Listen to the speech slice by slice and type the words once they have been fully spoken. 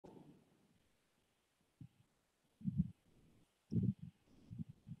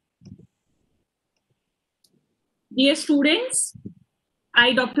Dear students,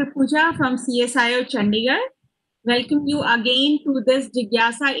 I, Dr. Pooja from CSIO Chandigarh, welcome you again to this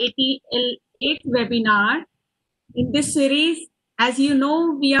JIGYASA-ATL Webinar. In this series, as you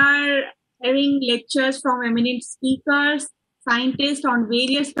know, we are having lectures from eminent speakers, scientists on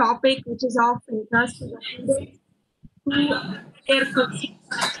various topics which is of interest to the students who their questions.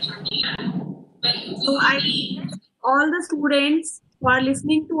 So I all the students who are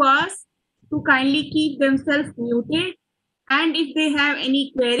listening to us to kindly keep themselves muted, and if they have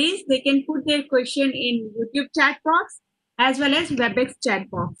any queries, they can put their question in YouTube chat box as well as WebEx chat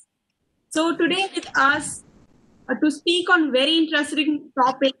box. So today with us to speak on very interesting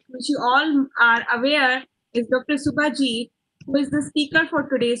topic which you all are aware is Dr. Subhaji, who is the speaker for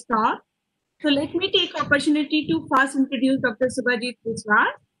today's talk. So let me take opportunity to first introduce Dr. Subhaji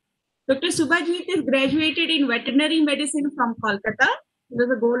Biswas. Dr. Subhajit is graduated in veterinary medicine from Kolkata. He was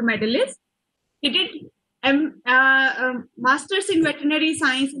a gold medalist. He did Masters in Veterinary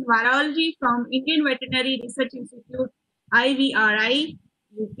Science in Virology from Indian Veterinary Research Institute, IVRI,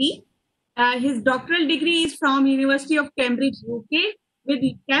 UP. His doctoral degree is from University of Cambridge, UK, with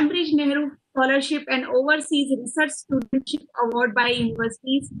the Cambridge Nehru Scholarship and Overseas Research Studentship Award by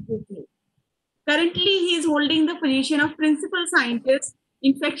Universities, UK. Currently, he is holding the position of Principal Scientist,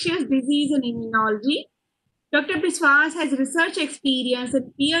 Infectious Disease and Immunology. Dr. Biswas has research experience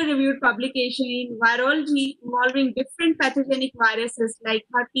and peer-reviewed publication in virology involving different pathogenic viruses like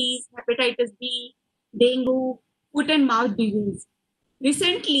herpes, hepatitis B, dengue, foot and mouth disease.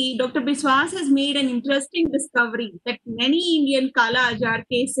 Recently, Dr. Biswas has made an interesting discovery that many Indian Kala Ajar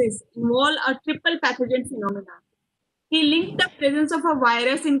cases involve a triple pathogen phenomenon. He linked the presence of a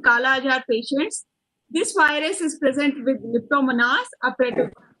virus in Kala Ajar patients. This virus is present with Leptomonas, a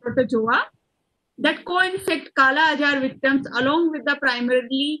protozoa, that co-infect Kala Ajar victims along with the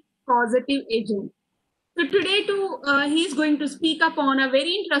primarily causative agent. So today he is going to speak up on a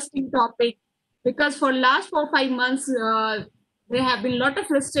very interesting topic because for last 4-5 months, there have been a lot of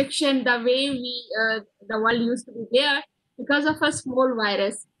restriction the way the world used to be there because of a small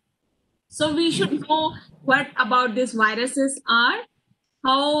virus. So we should know what about these viruses are,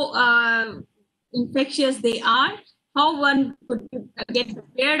 how infectious they are, how one could get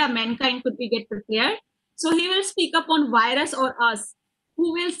prepared, a mankind could be get prepared. So he will speak up on virus or us.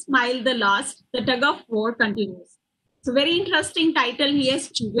 Who will smile the last? The tug of war continues. So very interesting title he has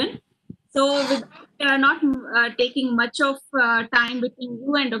chosen. So without not taking much of time between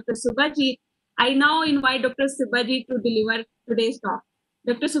you and Dr. Subhaji, I now invite Dr. Subhaji to deliver today's talk.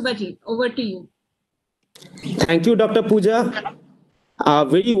 Dr. Subhaji, over to you. Thank you, Dr. Pooja. A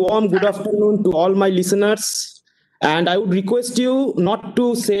very warm good afternoon to all my listeners. And I would request you not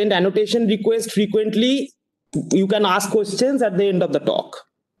to send annotation requests frequently. You can ask questions at the end of the talk.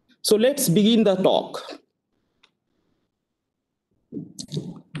 So let's begin the talk.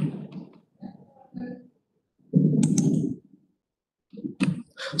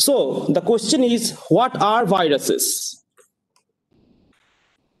 So the question is, what are viruses?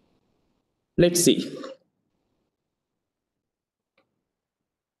 Let's see.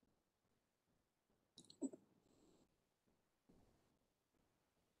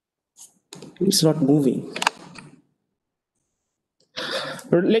 It's not moving.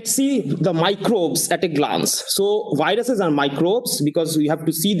 Let's see the microbes at a glance. So viruses are microbes because we have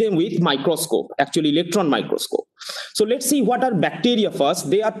to see them with microscope, actually electron microscope. So let's see what are bacteria first.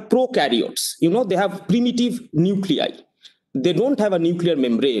 They are prokaryotes. You know, they have primitive nuclei. They don't have a nuclear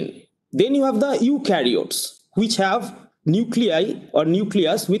membrane. Then you have the eukaryotes, which have nuclei or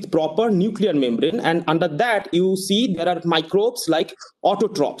nucleus with proper nuclear membrane. And under that, you see there are microbes like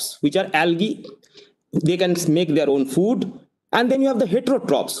autotrophs, which are algae. They can make their own food. And then you have the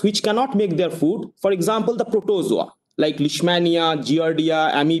heterotrophs, which cannot make their food. For example, the protozoa, like Leishmania,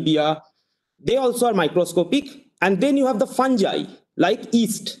 Giardia, Amoeba. They also are microscopic. And then you have the fungi, like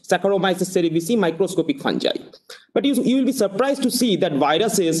yeast, Saccharomyces cerevisiae, microscopic fungi. But you will be surprised to see that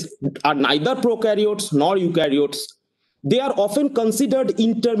viruses are neither prokaryotes nor eukaryotes. They are often considered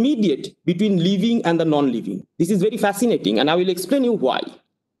intermediate between living and the non-living. This is very fascinating, and I will explain you why.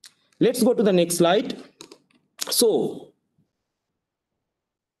 Let's go to the next slide. So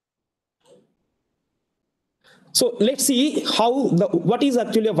let's see what is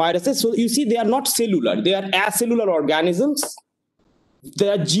actually a virus. So you see, they are not cellular. They are acellular organisms.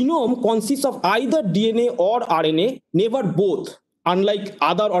 Their genome consists of either DNA or RNA, never both, unlike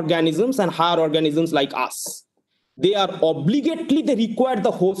other organisms and higher organisms like us. They require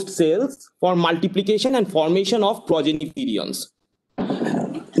the host cells for multiplication and formation of progeny virions.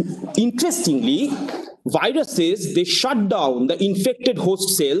 Interestingly, viruses, they shut down the infected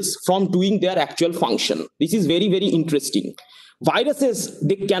host cells from doing their actual function. This is very, very interesting. Viruses,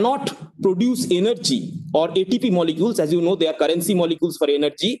 they cannot produce energy or ATP molecules. As you know, they are currency molecules for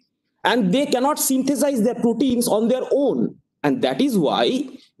energy, and they cannot synthesize their proteins on their own. And that is why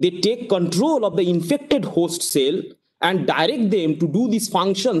they take control of the infected host cell and direct them to do these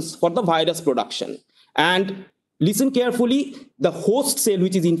functions for the virus production. And listen carefully, the host cell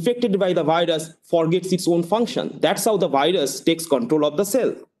which is infected by the virus forgets its own function. That's how the virus takes control of the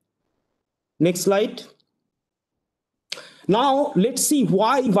cell. Next slide. Now, let's see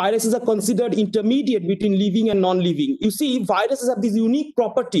why viruses are considered intermediate between living and non-living. You see, viruses have this unique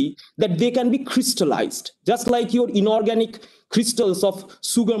property that they can be crystallized, just like your inorganic crystals of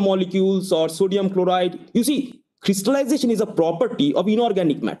sugar molecules or sodium chloride. You see, crystallization is a property of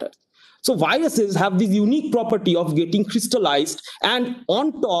inorganic matter. So viruses have this unique property of getting crystallized, and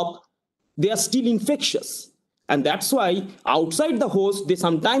on top, they are still infectious. And that's why outside the host, they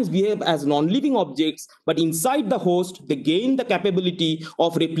sometimes behave as non-living objects, but inside the host, they gain the capability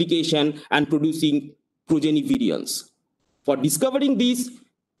of replication and producing progeny virions. For discovering this,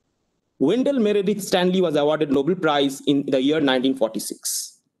 Wendell Meredith Stanley was awarded Nobel Prize in the year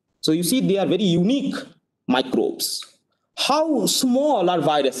 1946. So you see, they are very unique microbes. How small are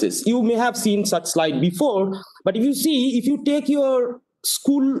viruses? You may have seen such slide before, but if you see, if you take your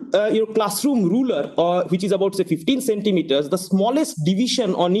your classroom ruler, which is about say 15 centimeters, the smallest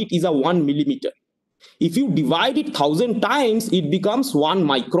division on it is a 1 millimeter. If you divide it 1,000 times, it becomes 1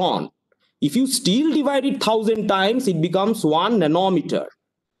 micron. If you still divide it 1,000 times, it becomes 1 nanometer.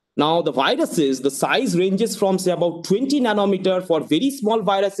 Now the viruses, the size ranges from say about 20 nanometer for very small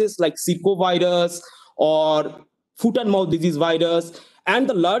viruses like circovirus or foot and mouth disease virus, and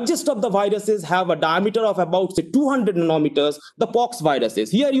the largest of the viruses have a diameter of about say 200 nanometers, the pox viruses.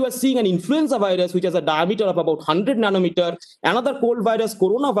 Here you are seeing an influenza virus which has a diameter of about 100 nanometer. Another cold virus,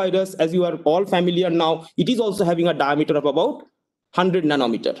 coronavirus, as you are all familiar now, it is also having a diameter of about 100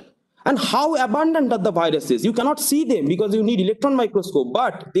 nanometer. And how abundant are the viruses? You cannot see them because you need electron microscope,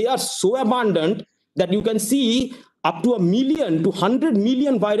 but they are so abundant that you can see up to 1 million to 100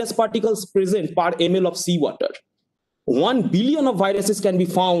 million virus particles present per ml of seawater. 1 billion of viruses can be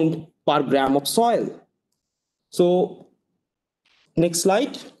found per gram of soil. So, next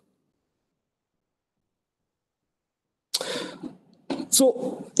slide.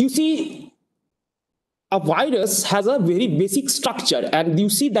 So, you see, a virus has a very basic structure, and you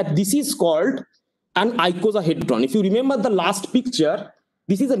see that this is called an icosahedron. If you remember the last picture,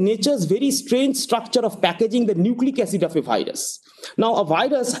 this is a nature's very strange structure of packaging the nucleic acid of a virus. Now, a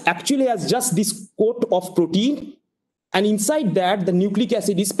virus actually has just this coat of protein, and inside that, the nucleic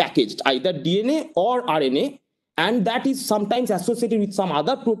acid is packaged, either DNA or RNA, and that is sometimes associated with some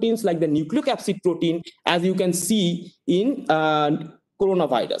other proteins like the nucleic acid protein, as you can see in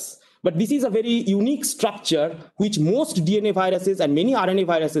coronavirus. But this is a very unique structure which most DNA viruses and many RNA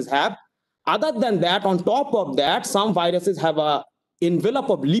viruses have. Other than that, on top of that, some viruses have an envelope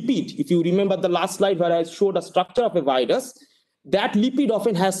of lipid. If you remember the last slide where I showed a structure of a virus, that lipid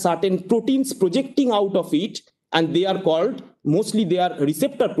often has certain proteins projecting out of it, and they are called, mostly they are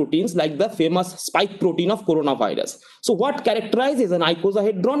receptor proteins like the famous spike protein of coronavirus. So what characterizes an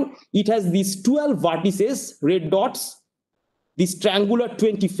icosahedron? It has these 12 vertices, red dots, these triangular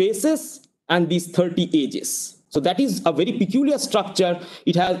 20 faces, and these 30 edges. So that is a very peculiar structure.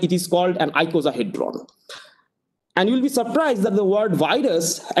 It is called an icosahedron. And you'll be surprised that the word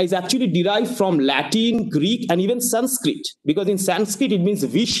virus is actually derived from Latin, Greek, and even Sanskrit, because in Sanskrit it means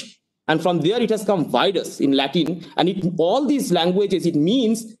vish. And from there, it has come virus in Latin. And in all these languages, it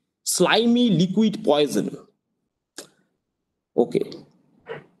means slimy liquid poison. Okay.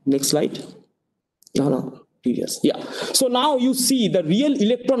 Next slide. No, previous. Yeah. So now you see the real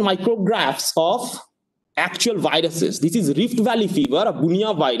electron micrographs of actual viruses. This is Rift Valley fever, a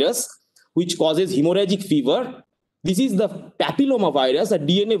Bunia virus, which causes hemorrhagic fever. This is the papilloma virus, a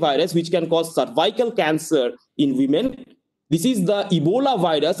DNA virus, which can cause cervical cancer in women. This is the Ebola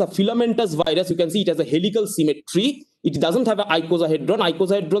virus, a filamentous virus. You can see it has a helical symmetry. It doesn't have an icosahedron.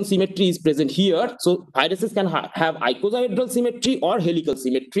 Icosahedron symmetry is present here. So viruses can have icosahedral symmetry or helical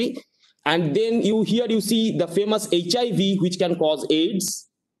symmetry. And then here you see the famous HIV, which can cause AIDS,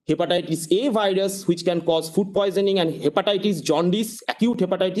 hepatitis A virus, which can cause food poisoning, and hepatitis jaundice, acute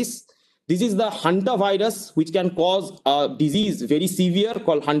hepatitis. This is the hantavirus, which can cause a disease very severe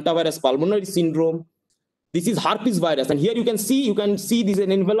called hantavirus pulmonary syndrome. This is herpes virus, and here you can see this is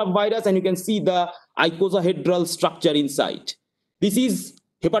an envelope virus, and you can see the icosahedral structure inside. This is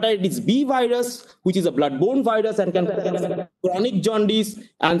hepatitis B virus, which is a bloodborne virus and can cause chronic jaundice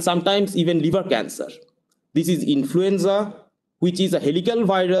and sometimes even liver cancer. This is influenza, which is a helical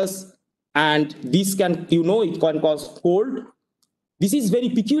virus, and this can, it can cause cold. This is very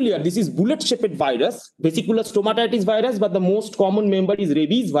peculiar. This is bullet-shaped virus, vesicular stomatitis virus, but the most common member is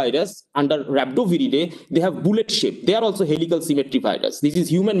rabies virus under Rhabdoviridae. They have bullet shape. They are also helical symmetry virus. This is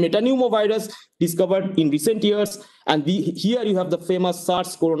human metapneumovirus discovered in recent years. And here you have the famous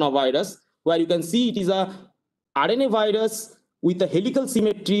SARS coronavirus, where you can see it is a RNA virus with a helical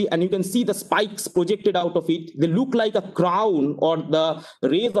symmetry, and you can see the spikes projected out of it. They look like a crown or the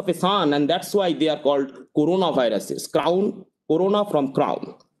rays of a sun, and that's why they are called coronaviruses. Corona from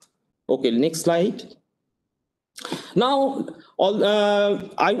crown. Okay, next slide. Now,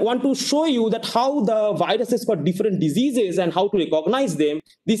 I want to show you that how the viruses for different diseases and how to recognize them.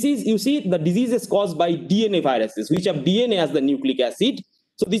 This is, you see, the diseases caused by DNA viruses, which have DNA as the nucleic acid.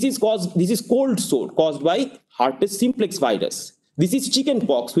 So this is cold sore caused by herpes simplex virus. This is chicken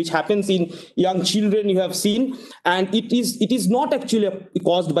pox, which happens in young children, you have seen, and it is not actually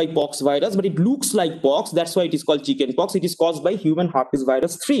caused by pox virus, but it looks like pox. That's why it is called chicken pox. It is caused by human herpes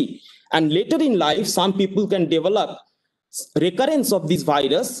virus 3. And later in life, some people can develop recurrence of this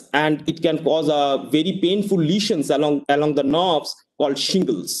virus, and it can cause a very painful lesions along the nerves called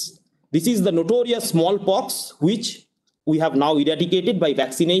shingles. This is the notorious smallpox, which we have now eradicated by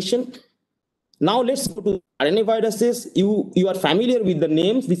vaccination. Now let's go to RNA viruses. You are familiar with the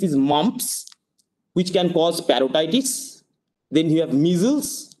names. This is mumps, which can cause parotitis. Then you have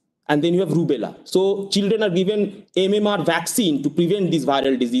measles, and then you have rubella. So children are given MMR vaccine to prevent these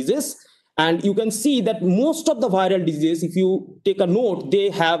viral diseases. And you can see that most of the viral diseases, if you take a note, they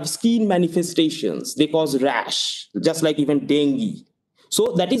have skin manifestations. They cause rash, just like even dengue.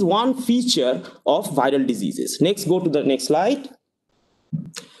 So that is one feature of viral diseases. Next, go to the next slide.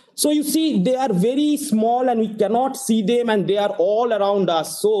 So you see, they are very small and we cannot see them, and they are all around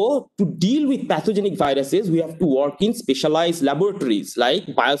us. So to deal with pathogenic viruses, we have to work in specialized laboratories like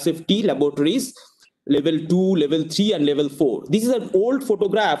biosafety laboratories, level 2, level 3, and level 4. This is an old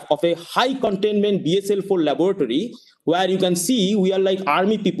photograph of a high containment BSL-4 laboratory, where you can see we are like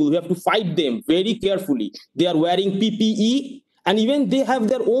army people. We have to fight them very carefully. They are wearing PPE, and even they have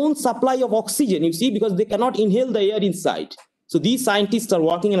their own supply of oxygen, you see, because they cannot inhale the air inside. So these scientists are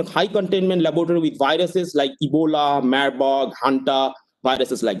working in a high containment laboratory with viruses like Ebola, Marburg, Hanta,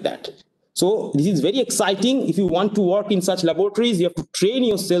 viruses like that. So this is very exciting. If you want to work in such laboratories, you have to train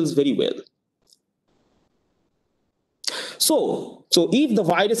yourselves very well. So if the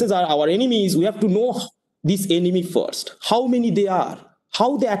viruses are our enemies, we have to know this enemy first, how many they are,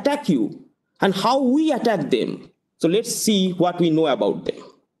 how they attack you, and how we attack them. So let's see what we know about them.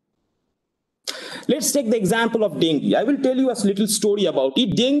 Let's take the example of dengue. I will tell you a little story about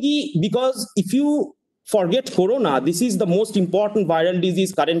it. Dengue, because if you forget corona, this is the most important viral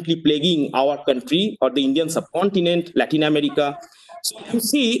disease currently plaguing our country or the Indian subcontinent, Latin America. So you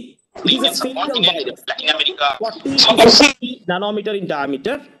see, it is a spherical virus, 40 to 50 nanometer in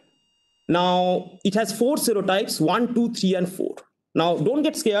diameter. Now, it has 4 serotypes, 1, 2, 3, and 4. Now, don't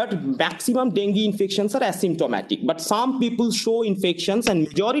get scared. Maximum dengue infections are asymptomatic, but some people show infections, and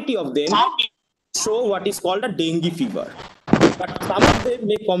majority of them show what is called a dengue fever. But some of them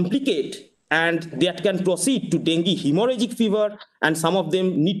may complicate, and that can proceed to dengue hemorrhagic fever, and some of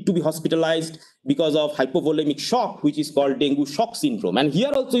them need to be hospitalized because of hypovolemic shock, which is called dengue shock syndrome. And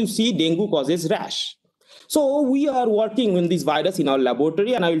here also you see dengue causes rash. So we are working on this virus in our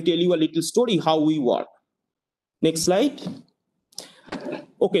laboratory, and I will tell you a little story how we work. Next slide.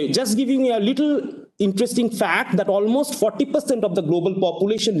 Okay, just giving you a little interesting fact that almost 40% of the global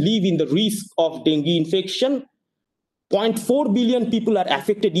population live in the risk of dengue infection. 0.4 billion people are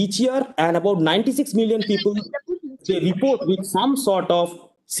affected each year, and about 96 million people, they report with some sort of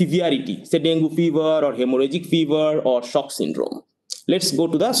severity, say dengue fever or hemorrhagic fever or shock syndrome. Let's go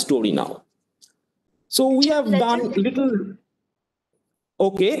to the story now. So we have done little.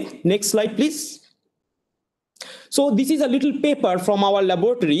 Okay, next slide, please. So this is a little paper from our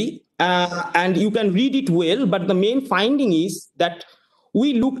laboratory, and you can read it well, but the main finding is that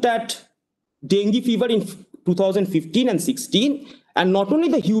we looked at dengue fever in 2015 and 16, and not only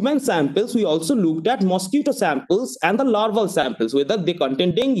the human samples, we also looked at mosquito samples and the larval samples, whether they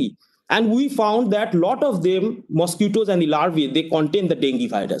contain dengue. And we found that a lot of them, mosquitoes and the larvae, they contain the dengue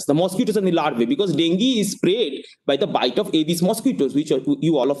virus, the mosquitoes and the larvae, because dengue is spread by the bite of Aedes mosquitoes, which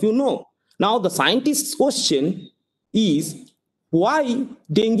all of you know. Now, the scientist's question is why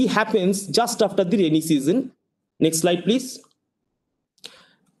dengue happens just after the rainy season. Next slide, please.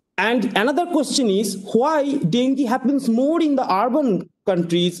 And another question is why dengue happens more in the urban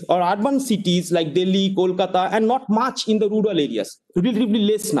countries or urban cities like Delhi, Kolkata, and not much in the rural areas, relatively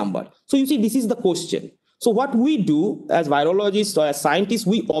less number. So you see, this is the question. So what we do as virologists or as scientists,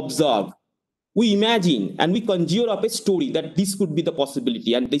 we observe, we imagine, and we conjure up a story that this could be the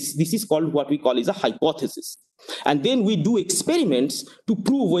possibility. And this is called what we call is a hypothesis. And then we do experiments to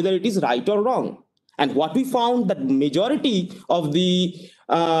prove whether it is right or wrong. And what we found that majority of the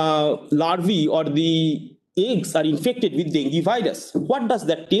larvae or the eggs are infected with dengue virus. What does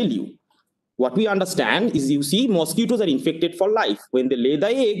that tell you? What we understand is, you see, mosquitoes are infected for life. When they lay the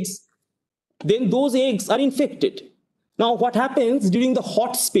eggs, then those eggs are infected. Now, what happens during the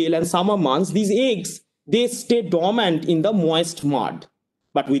hot spell and summer months, these eggs, they stay dormant in the moist mud.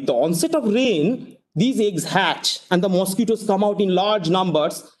 But with the onset of rain, these eggs hatch and the mosquitoes come out in large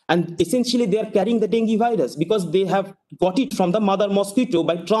numbers, and essentially they are carrying the dengue virus because they have got it from the mother mosquito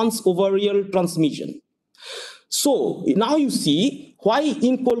by transoviral transmission. So now you see why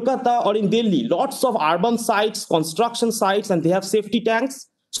in Kolkata or in Delhi, lots of urban sites, construction sites, and they have safety tanks.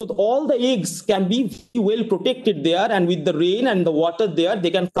 So all the eggs can be well protected there, and with the rain and the water there,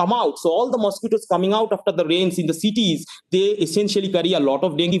 they can come out. So all the mosquitoes coming out after the rains in the cities, they essentially carry a lot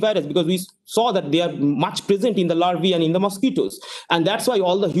of dengue virus, because we saw that they are much present in the larvae and in the mosquitoes. And that's why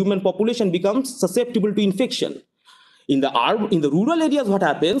all the human population becomes susceptible to infection. In the rural areas, what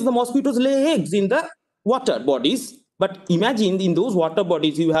happens? The mosquitoes lay eggs in the water bodies. But imagine in those water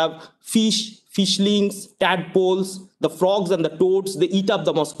bodies, you have fish, fishlings, tadpoles, the frogs and the toads, they eat up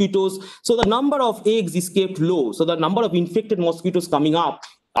the mosquitoes. So the number of eggs is kept low. So the number of infected mosquitoes coming out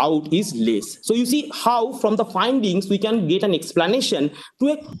is less. So you see how from the findings we can get an explanation to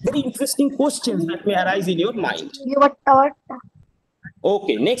a very interesting question that may arise in your mind.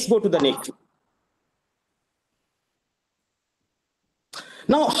 Okay, next, go to the next.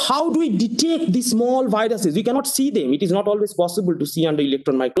 Now, how do we detect these small viruses? We cannot see them. It is not always possible to see under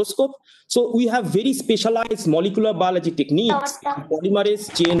electron microscope. So we have very specialized molecular biology techniques,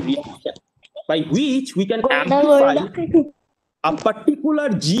 polymerase chain reaction, by which we can amplify a particular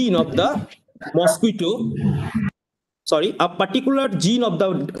gene of the mosquito, a particular gene of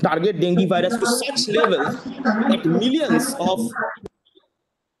the target dengue virus to such level that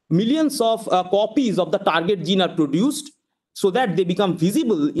millions of copies of the target gene are produced, so that they become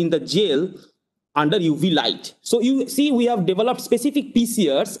visible in the gel under UV light. So you see, we have developed specific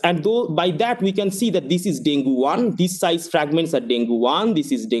PCRs, and by that we can see that this is dengue 1, these size fragments are dengue 1,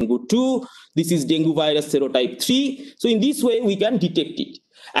 this is dengue 2, this is dengue virus serotype 3. So in this way we can detect it.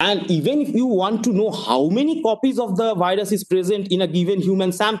 And even if you want to know how many copies of the virus is present in a given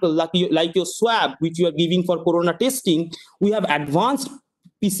human sample, like your swab, which you are giving for corona testing, we have advanced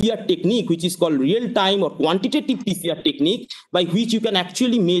PCR technique, which is called real-time or quantitative PCR technique, by which you can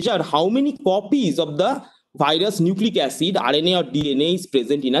actually measure how many copies of the virus nucleic acid, RNA or DNA is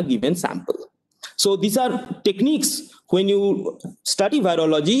present in a given sample. So these are techniques. When you study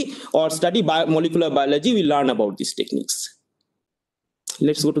virology or study molecular biology, we learn about these techniques.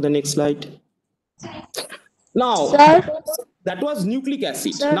 Let's go to the next slide. Now, that was nucleic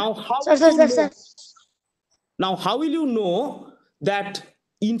acid. Now, how will you know that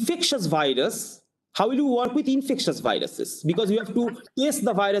infectious virus, how will you work with infectious viruses? Because you have to test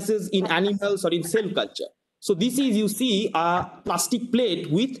the viruses in animals or in cell culture. So this is, you see, a plastic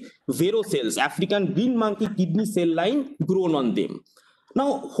plate with Vero cells, African green monkey kidney cell line grown on them.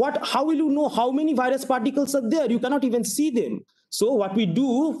 Now, how will you know how many virus particles are there? You cannot even see them. So what we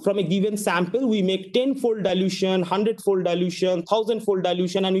do from a given sample, we make 10-fold dilution, 100-fold dilution, 1,000-fold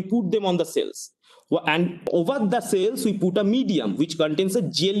dilution, and we put them on the cells. And over the cells, we put a medium which contains a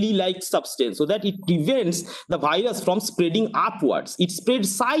jelly-like substance, so that it prevents the virus from spreading upwards. It spreads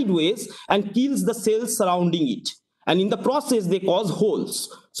sideways and kills the cells surrounding it. And in the process, they cause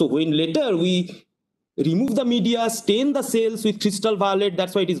holes. So when later we remove the media, stain the cells with crystal violet,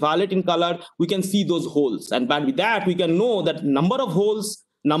 that's why it is violet in color, we can see those holes. And with that, we can know that number of holes,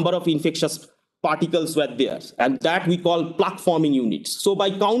 number of infectious particles were there, and that we call plaque forming units. So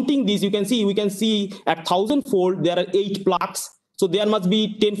by counting these, we can see at 1,000-fold there are 8 plaques. So there must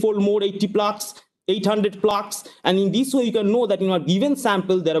be 10-fold more, 80 plaques, 800 plaques, and in this way you can know that in a given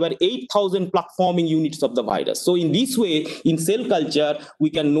sample there were 8,000 plaque forming units of the virus. So in this way, in cell culture, we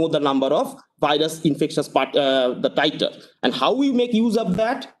can know the number of virus infectious the titer. And how we make use of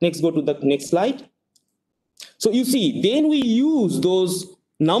that? Next, go to the next slide. So you see, then we use those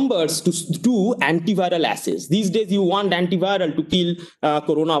numbers to do antiviral assays. These days you want antiviral to kill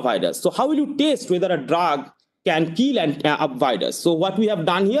coronavirus. So how will you test whether a drug can kill a virus? So what we have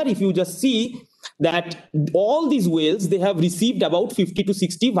done here, if you just see, that all these whales, they have received about 50 to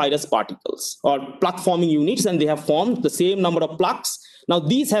 60 virus particles or plaque forming units, and they have formed the same number of plaques. Now,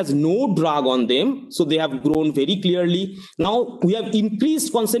 these has no drug on them, so they have grown very clearly. Now, we have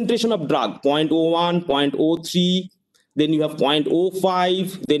increased concentration of drug, 0.01, 0.03, then you have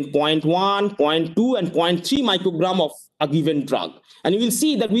 0.05, then 0.1, 0.2, and 0.3 microgram of a given drug. And you will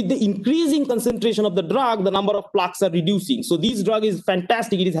see that with the increasing concentration of the drug, the number of plaques are reducing. So this drug is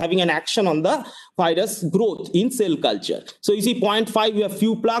fantastic. It is having an action on the virus growth in cell culture. So you see 0.5, you have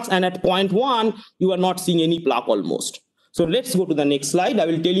few plaques, and at 0.1, you are not seeing any plaque almost. So let's go to the next slide. I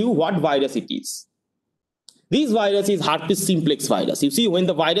will tell you what virus it is. This virus is herpes simplex virus. You see, when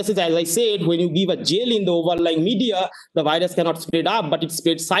the virus is, as I said, when you give a gel in the overlying media, the virus cannot spread up, but it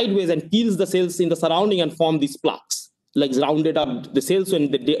spreads sideways and kills the cells in the surrounding and form these plaques. Like rounded up, the cells,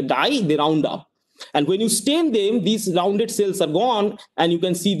 when they die, they round up. And when you stain them, these rounded cells are gone, and you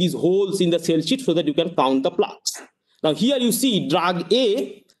can see these holes in the cell sheet so that you can count the plaques. Now here you see drug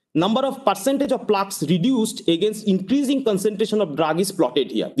A, number of percentage of plaques reduced against increasing concentration of drug is plotted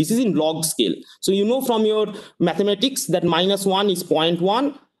here. This is in log scale. So you know from your mathematics that -1 is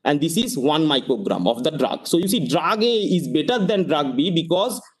 0.1, and this is 1 microgram of the drug. So you see drug A is better than drug B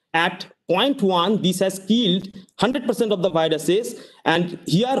because at 0.1, this has killed 100% of the viruses, and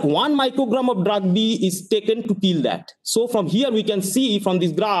here 1 microgram of drug B is taken to kill that. So from here we can see from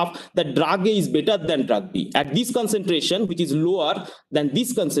this graph that drug A is better than drug B. At this concentration, which is lower than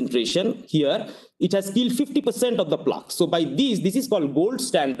this concentration here, it has killed 50% of the plaques. So by this is called gold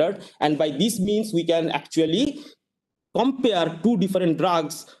standard, and by this means we can actually compare two different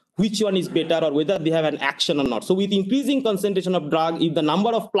drugs, which one is better or whether they have an action or not. So with increasing concentration of drug, if the number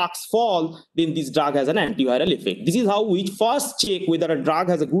of plaques fall, then this drug has an antiviral effect. This is how we first check whether a drug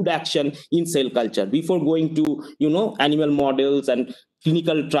has a good action in cell culture before going to, animal models and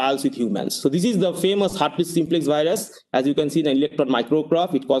clinical trials with humans. So this is the famous herpes simplex virus. As you can see in the electron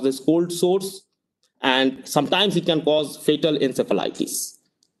micrograph, it causes cold sores, and sometimes it can cause fatal encephalitis.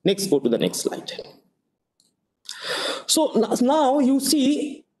 Next, go to the next slide. So now you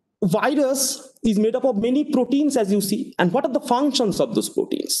see, virus is made up of many proteins, as you see. And what are the functions of those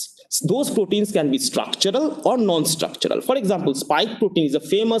proteins? Those proteins can be structural or non-structural. For example, spike protein is a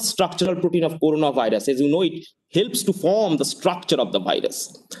famous structural protein of coronavirus. As you know, it helps to form the structure of the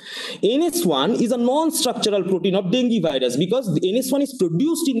virus. NS1 is a non-structural protein of dengue virus because the NS1 is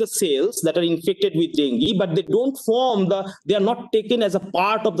produced in the cells that are infected with dengue, but they don't form they are not taken as a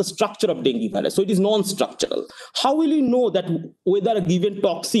part of the structure of dengue virus. So it is non-structural. How will you know that whether a given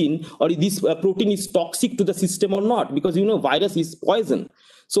toxin or this protein is toxic to the system or not? Because virus is poison.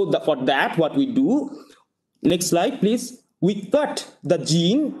 So for that, what we do, next slide, please. We cut the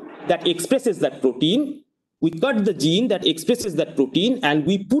gene that expresses that protein. We cut the gene that expresses that protein, and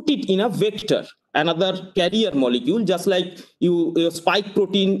we put it in a vector, another carrier molecule, just like your spike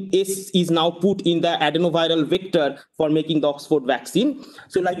protein S is now put in the adenoviral vector for making the Oxford vaccine.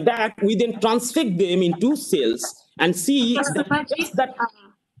 So like that, we then transfect them into cells and see that.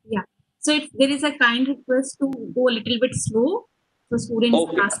 Yeah. So there is a kind request to go a little bit slow. So students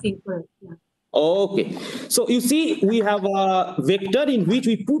are asking for it. Yeah. Okay, so you see, we have a vector in which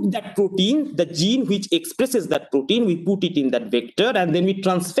we put that protein, the gene which expresses that protein, we put it in that vector, and then we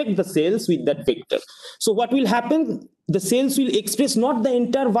transfect the cells with that vector. So what will happen? The cells will express not the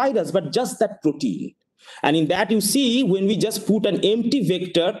entire virus, but just that protein. And in that, you see, when we just put an empty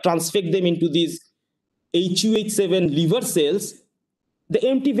vector, transfect them into these HUH7 liver cells, the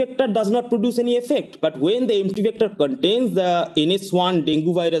empty vector does not produce any effect. But when the empty vector contains the NS1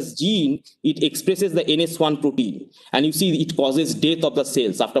 dengue virus gene, it expresses the NS1 protein. And you see, it causes death of the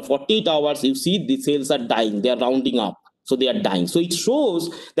cells. After 48 hours, you see the cells are dying. They are rounding up. So they are dying. So it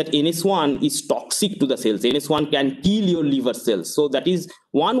shows that NS1 is toxic to the cells. NS1 can kill your liver cells. So that is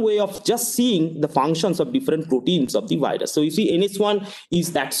one way of just seeing the functions of different proteins of the virus. So you see,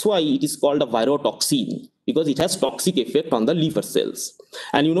 NS1 that's why it is called a virotoxin, because it has toxic effect on the liver cells.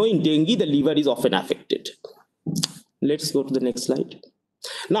 And in dengue, the liver is often affected. Let's go to the next slide.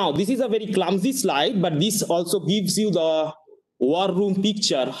 Now, this is a very clumsy slide, but this also gives you the war room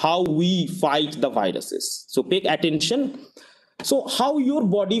picture, how we fight the viruses. So pay attention. So how your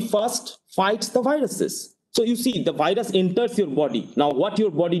body first fights the viruses. So you see, the virus enters your body. Now, what your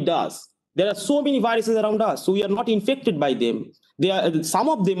body does, there are so many viruses around us, so we are not infected by them. Some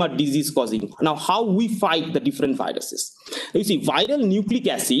of them are disease causing. Now, how we fight the different viruses? You see, viral nucleic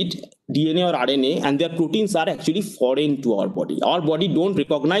acid, DNA or RNA, and their proteins are actually foreign to our body. Our body don't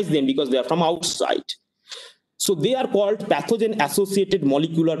recognize them because they are from outside. So they are called pathogen-associated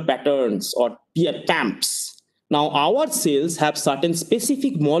molecular patterns, or PAMPs. Now, our cells have certain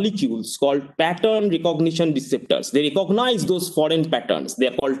specific molecules called pattern recognition receptors. They recognize those foreign patterns. They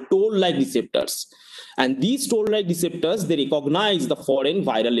are called toll-like receptors. And these toll-like receptors, they recognize the foreign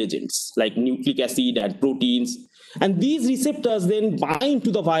viral agents like nucleic acid and proteins. And these receptors then bind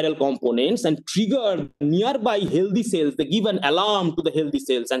to the viral components and trigger nearby healthy cells. They give an alarm to the healthy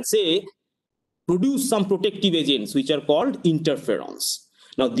cells and say, produce some protective agents, which are called interferons.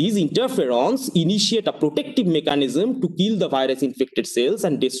 Now, these interferons initiate a protective mechanism to kill the virus-infected cells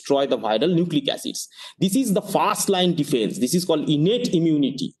and destroy the viral nucleic acids. This is the first-line defense. This is called innate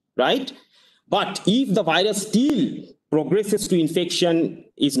immunity, right? But if the virus still progresses to infection,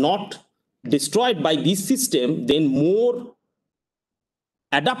 is not destroyed by this system, then more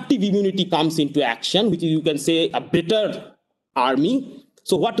adaptive immunity comes into action, which is, you can say, a better army.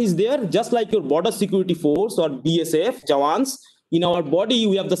 So what is there? Just like your border security force or BSF, Jawans, in our body,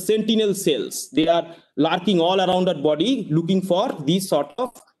 we have the sentinel cells. They are lurking all around our body, looking for these sort of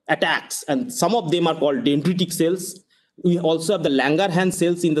attacks. And some of them are called dendritic cells. We also have the Langerhans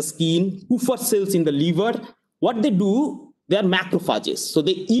cells in the skin, Kupffer cells in the liver. What they do, they are macrophages. So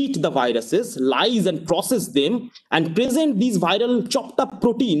they eat the viruses, lyse and process them, and present these viral chopped up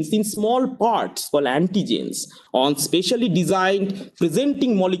proteins in small parts called antigens on specially designed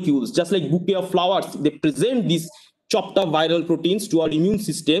presenting molecules, just like bouquet of flowers. They present these chopped up viral proteins to our immune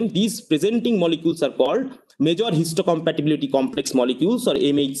system. These presenting molecules are called major histocompatibility complex molecules, or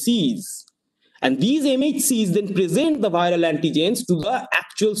MHCs. And these MHCs then present the viral antigens to the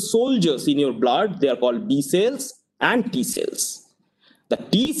actual soldiers in your blood. They are called B cells and T cells. The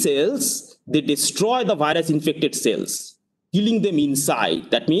T cells, they destroy the virus-infected cells, killing them inside.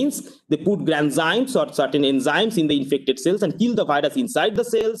 That means they put granzymes or certain enzymes in the infected cells and kill the virus inside the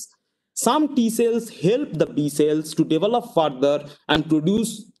cells. Some T cells help the B cells to develop further and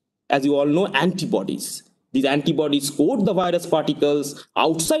produce, as you all know, antibodies. These antibodies coat the virus particles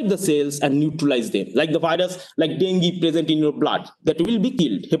outside the cells and neutralize them. Like the virus, like dengue present in your blood, that will be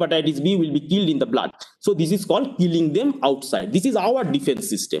killed. Hepatitis B will be killed in the blood. So this is called killing them outside. This is our defense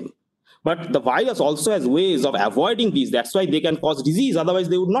system. But the virus also has ways of avoiding these. That's why they can cause disease. Otherwise,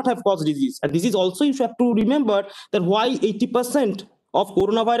 they would not have caused disease. And this is also, you have to remember that why 80% of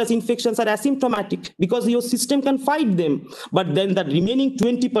coronavirus infections are asymptomatic, because your system can fight them. But then the remaining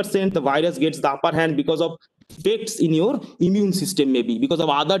 20%, the virus gets the upper hand because of effects in your immune system, maybe because of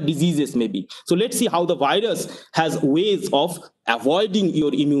other diseases, maybe. So let's see how the virus has ways of avoiding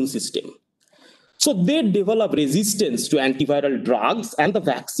your immune system. So they develop resistance to antiviral drugs and the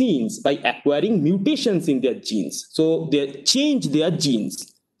vaccines by acquiring mutations in their genes. So they change their genes.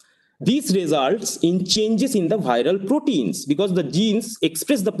 This results in changes in the viral proteins because the genes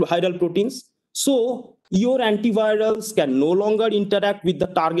express the viral proteins. So your antivirals can no longer interact with the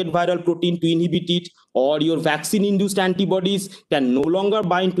target viral protein to inhibit it, or your vaccine-induced antibodies can no longer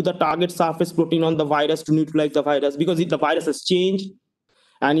bind to the target surface protein on the virus to neutralize the virus, because the virus has changed.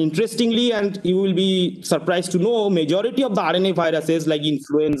 And interestingly, and you will be surprised to know, majority of the RNA viruses like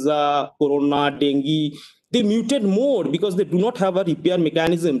influenza, corona, dengue, they mutate more because they do not have a repair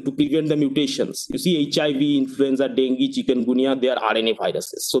mechanism to prevent the mutations. You see, HIV, influenza, dengue, chikungunya, they are RNA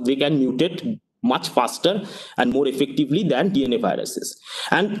viruses. So they can mutate much faster and more effectively than DNA viruses.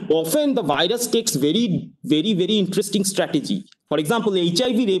 And often the virus takes very interesting strategy. For example,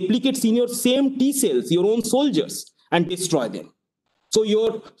 HIV replicates in your same T cells, your own soldiers, and destroy them. So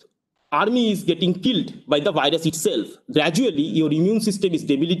your army is getting killed by the virus itself. Gradually, your immune system is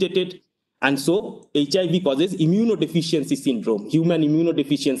debilitated. And so HIV causes immunodeficiency syndrome, human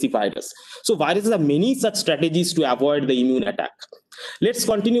immunodeficiency virus. So viruses have many such strategies to avoid the immune attack. Let's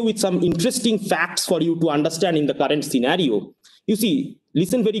continue with some interesting facts for you to understand in the current scenario. You see,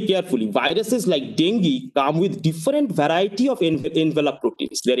 listen very carefully. Viruses like dengue come with different variety of envelope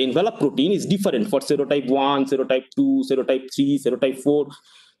proteins. Their envelope protein is different for serotype 1, serotype 2, serotype 3, serotype 4,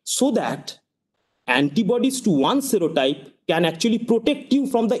 so that antibodies to one serotype can actually protect you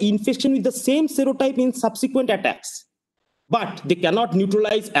from the infection with the same serotype in subsequent attacks. But they cannot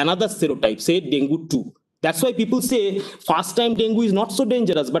neutralize another serotype, say dengue 2. That's why people say first time dengue is not so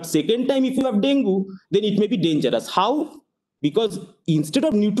dangerous, but second time if you have dengue, then it may be dangerous. How? Because instead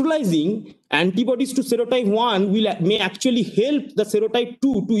of neutralizing, antibodies to serotype 1 may actually help the serotype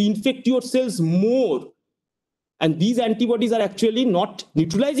 2 to infect your cells more. And these antibodies are actually not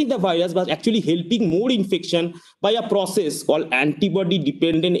neutralizing the virus, but actually helping more infection by a process called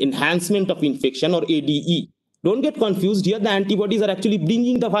antibody-dependent enhancement of infection, or ADE. Don't get confused. Here, the antibodies are actually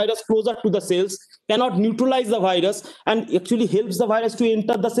bringing the virus closer to the cells, cannot neutralize the virus, and actually helps the virus to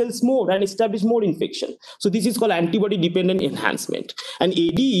enter the cells more and establish more infection. So this is called antibody-dependent enhancement. And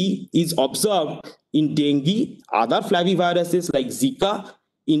ADE is observed in dengue, other flaviviruses like Zika,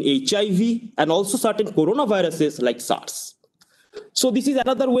 in HIV, and also certain coronaviruses like SARS. So this is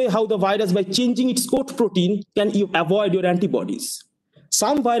another way how the virus, by changing its coat protein, can avoid your antibodies.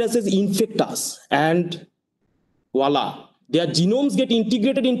 Some viruses infect us, and voila, their genomes get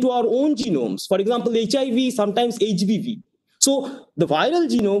integrated into our own genomes. For example, HIV, sometimes HBV. So the viral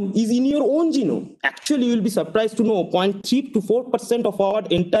genome is in your own genome. Actually, you will be surprised to know 0.3 to 4% of our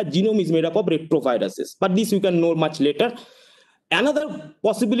entire genome is made up of retroviruses. But this you can know much later. Another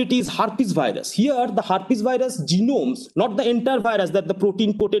possibility is herpes virus. Here, the herpes virus genomes, not the entire virus, that the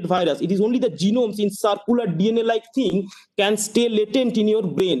protein-coated virus, it is only the genomes in circular DNA-like thing can stay latent in your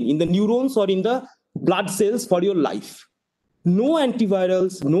brain, in the neurons or in the blood cells for your life. No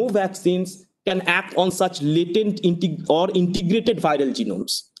antivirals, no vaccines can act on such latent or integrated viral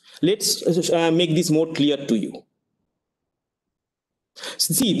genomes. Let's make this more clear to you.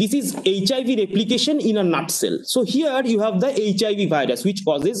 See, this is HIV replication in a nutshell. So here you have the HIV virus, which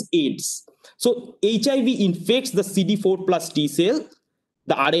causes AIDS. So HIV infects the CD4 plus T cell.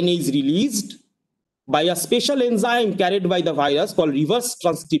 The RNA is released by a special enzyme carried by the virus called reverse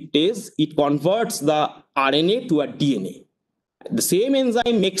transcriptase. It converts the RNA to a DNA. The same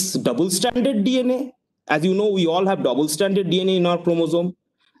enzyme makes double-stranded DNA. As you know, we all have double-stranded DNA in our chromosome.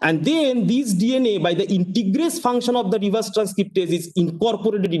 And then this DNA, by the integrase function of the reverse transcriptase, is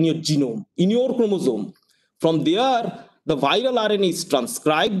incorporated in your genome, in your chromosome. From there, the viral RNA is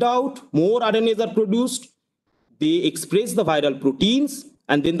transcribed out, more RNAs are produced, they express the viral proteins,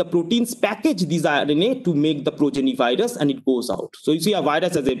 and then the proteins package these RNA to make the progeny virus, and it goes out. So you see a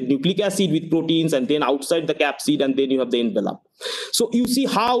virus has a nucleic acid with proteins, and then outside the capsid, and then you have the envelope. So you see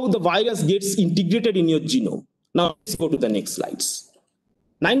how the virus gets integrated in your genome. Now let's go to the next slides.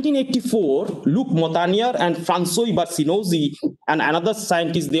 1984, Luc Montagnier and François Barsinozzi and another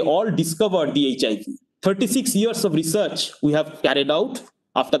scientist, they all discovered the HIV. 36 years of research we have carried out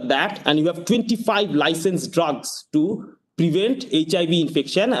after that, and you have 25 licensed drugs to prevent HIV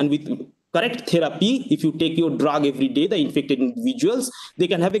infection. And with correct therapy, if you take your drug every day, the infected individuals, they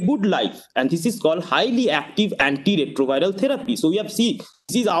can have a good life. And this is called highly active antiretroviral therapy. So we have seen,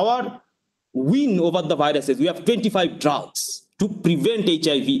 this is our win over the viruses. We have 25 drugs to prevent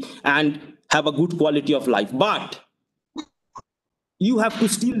HIV and have a good quality of life. But you have to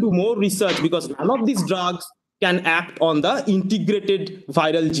still do more research, because none of these drugs can act on the integrated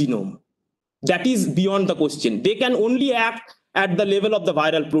viral genome. That is beyond the question. They can only act at the level of the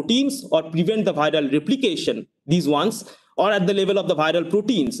viral proteins or prevent the viral replication, these ones, or at the level of the viral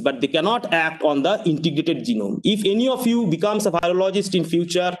proteins, but they cannot act on the integrated genome. If any of you becomes a virologist in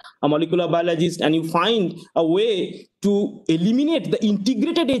future, a molecular biologist, and you find a way to eliminate the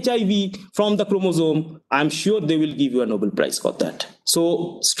integrated HIV from the chromosome, I'm sure they will give you a Nobel Prize for that.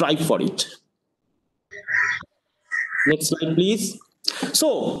 So strive for it. Next slide, please.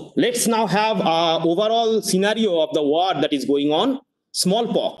 So let's now have an overall scenario of the war that is going on.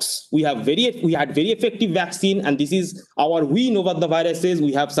 Smallpox, we had very effective vaccine, and this is our win over the viruses.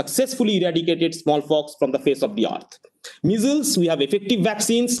 We have successfully eradicated smallpox from the face of the earth. Measles, we have effective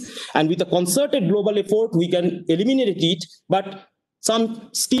vaccines, and with a concerted global effort, we can eliminate it, but some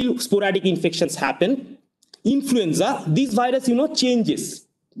still sporadic infections happen. Influenza, this virus, changes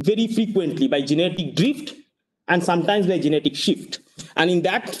very frequently by genetic drift and sometimes by genetic shift. And in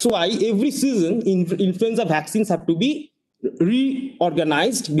that's why every season, influenza vaccines have to be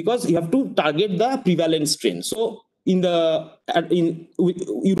reorganized, because you have to target the prevalent strain. So in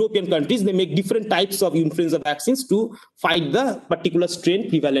European countries, they make different types of influenza vaccines to fight the particular strain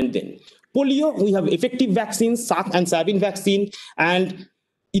prevalent then. Polio, we have effective vaccines, Salk and Sabin vaccine, and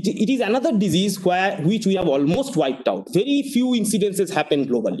it is another disease which we have almost wiped out. Very few incidences happen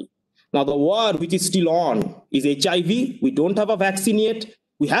globally. Now the war which is still on is HIV. We don't have a vaccine yet.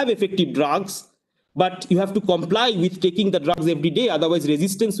 We have effective drugs, but you have to comply with taking the drugs every day, otherwise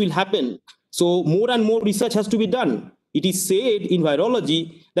resistance will happen. So more and more research has to be done. It is said in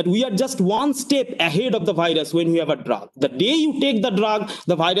virology that we are just one step ahead of the virus when we have a drug. The day you take the drug,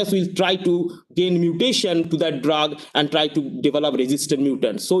 the virus will try to gain mutation to that drug and try to develop resistant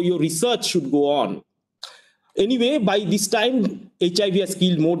mutants. So your research should go on. Anyway, by this time, HIV has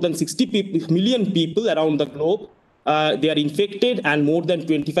killed more than 60 million people around the globe. They are infected, and more than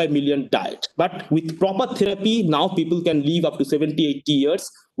 25 million died. But with proper therapy, now people can live up to 70, 80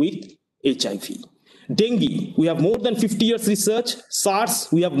 years with HIV. Dengue, we have more than 50 years research. SARS,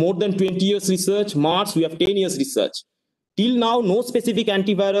 we have more than 20 years research. MERS, we have 10 years research. Till now, no specific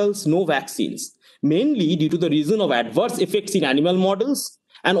antivirals, no vaccines, mainly due to the reason of adverse effects in animal models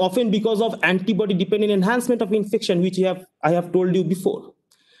and often because of antibody-dependent enhancement of infection, which I have told you before.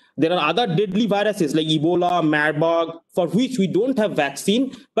 There are other deadly viruses like Ebola, Marburg, for which we don't have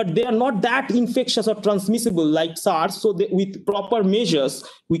vaccine, but they are not that infectious or transmissible like SARS. So with proper measures,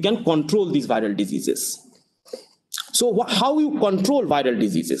 we can control these viral diseases. So how you control viral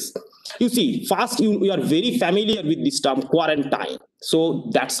diseases? You see, first you are very familiar with this term quarantine. So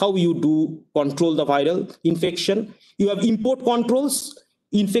that's how you do control the viral infection. You have import controls.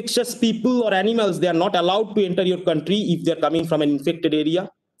 Infectious people or animals, they are not allowed to enter your country if they're coming from an infected area.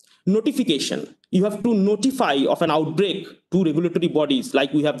 Notification. You have to notify of an outbreak to regulatory bodies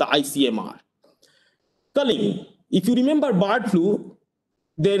like we have the ICMR. Culling. If you remember bird flu,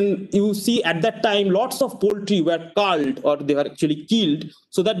 then you see at that time lots of poultry were culled or they were actually killed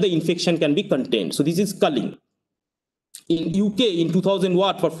so that the infection can be contained. So this is culling. In UK in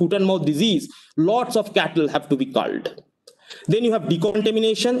 2001 for foot and mouth disease, lots of cattle have to be culled. Then you have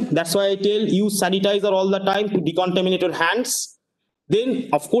decontamination. That's why I tell you sanitizer all the time to decontaminate your hands. Then,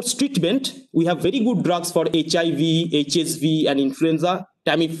 of course, treatment. We have very good drugs for HIV, HSV, and influenza.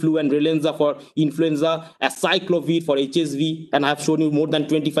 Tamiflu and Relenza for influenza, acyclovir for HSV, and I have shown you more than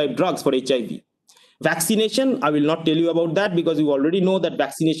 25 drugs for HIV. Vaccination, I will not tell you about that because you already know that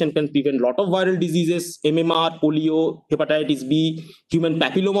vaccination can prevent a lot of viral diseases, MMR, polio, hepatitis B, human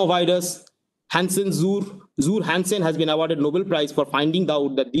papilloma virus. Zur Hansen has been awarded Nobel Prize for finding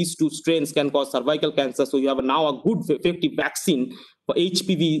out that these two strains can cause cervical cancer. So you have now a good effective vaccine for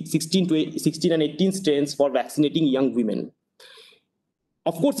HPV 16 and 18 strains for vaccinating young women.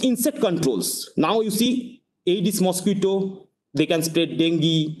 Of course, insect controls. Now you see Aedes mosquito, they can spread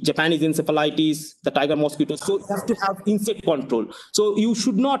dengue, Japanese encephalitis, the tiger mosquito. So you have to have insect control. So you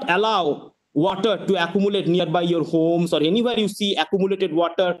should not allow water to accumulate nearby your homes or anywhere you see accumulated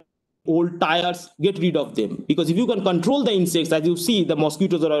water, old tires, get rid of them. Because if you can control the insects, as you see, the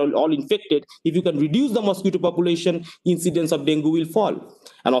mosquitoes are all infected. If you can reduce the mosquito population, incidence of dengue will fall.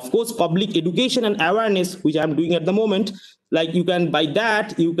 And of course, public education and awareness, which I'm doing at the moment, like you can, by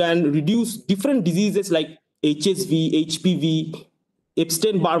that, you can reduce different diseases like HSV, HPV,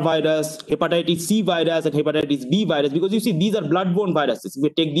 Epstein-Barr virus, hepatitis C virus, and hepatitis B virus, because you see, these are bloodborne viruses. We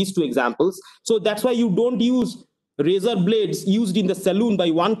take these two examples. So that's why you don't use razor blades used in the saloon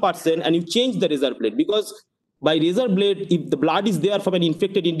by one person and you change the razor blade, because by razor blade, if the blood is there from an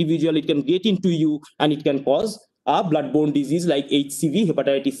infected individual, it can get into you and it can cause a bloodborne disease like HCV,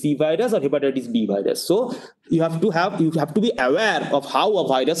 hepatitis C virus, or hepatitis B virus. So you have to be aware of how a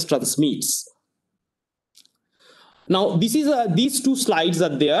virus transmits. Now, these two slides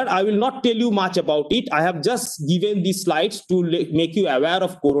are there. I will not tell you much about it. I have just given these slides to make you aware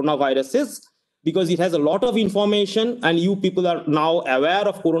of coronaviruses, because it has a lot of information and you people are now aware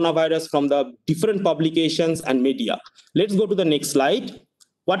of coronavirus from the different publications and media. Let's go to the next slide.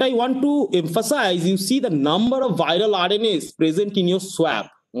 What I want to emphasize, you see the number of viral RNAs present in your swab.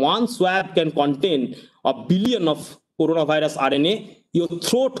 One swab can contain 1 billion of coronavirus RNA. Your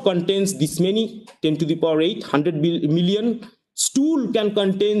throat contains this many, 10 to the power 8, 100 million. Stool can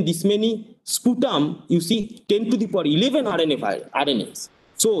contain this many. Sputum, you see, 10 to the power 11 RNAs.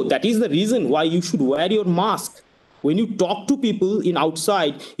 So that is the reason why you should wear your mask. When you talk to people in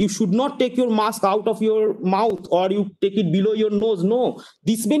outside, you should not take your mask out of your mouth or you take it below your nose. No,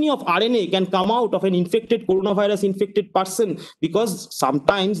 this many of RNA can come out of an coronavirus infected person, because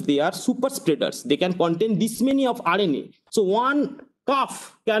sometimes they are super spreaders. They can contain this many of RNA. So one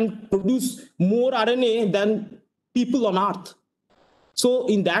cough can produce more RNA than people on earth. So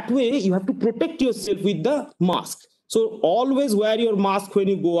in that way, you have to protect yourself with the mask. So always wear your mask when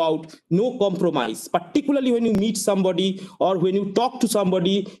you go out, no compromise, particularly when you meet somebody or when you talk to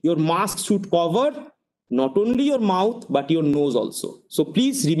somebody, your mask should cover not only your mouth, but your nose also. So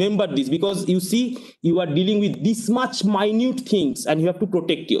please remember this, because you see, you are dealing with this much minute things and you have to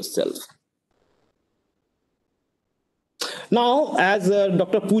protect yourself. Now, as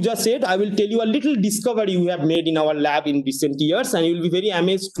Dr. Pooja said, I will tell you a little discovery we have made in our lab in recent years, and you will be very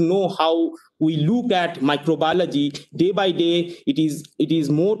amazed to know how we look at microbiology day by day. It is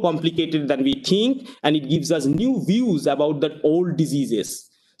more complicated than we think, and it gives us new views about the old diseases.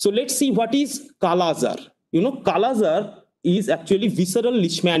 So let's see what is Kala-Azar. You know, Kala-Azar is actually visceral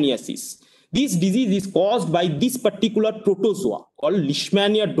leishmaniasis. This disease is caused by this particular protozoa called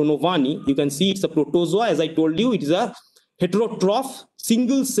Leishmania donovani. You can see it's a protozoa. As I told you, it is a heterotroph,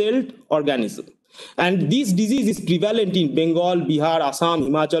 single-celled organism. And this disease is prevalent in Bengal, Bihar, Assam,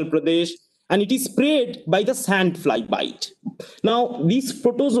 Himachal Pradesh, and it is spread by the sandfly bite. Now, this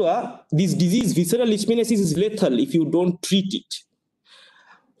protozoa, this disease, visceral leishmaniasis, is lethal if you don't treat it.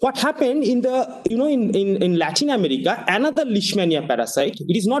 What happened in the, in Latin America, another Leishmania parasite,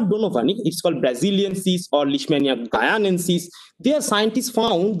 it is not Donovani, it's called Braziliensis or Leishmania guyanensis. Their scientists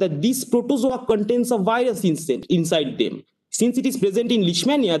found that this protozoa contains a virus inside them. Since it is present in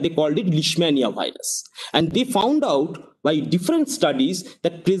Leishmania, they called it Leishmania virus. And they found out by different studies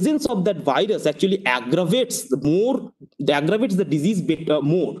that presence of that virus actually aggravates the disease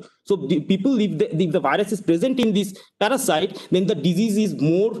more. So people, if the virus is present in this parasite, then the disease is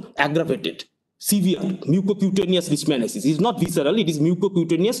more aggravated. Severe mucocutaneous leishmaniasis. It's not visceral, it is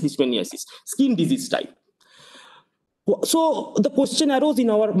mucocutaneous leishmaniasis, skin disease type. So the question arose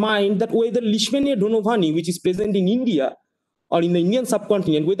in our mind that whether Leishmania donovani, which is present in India or in the Indian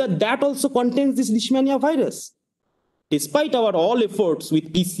subcontinent, whether that also contains this Leishmania virus. Despite our all efforts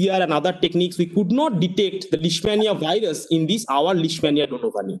with PCR and other techniques, we could not detect the Leishmania virus in our Leishmania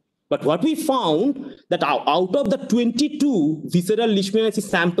donovani. But what we found that out of the 22 visceral leishmaniasis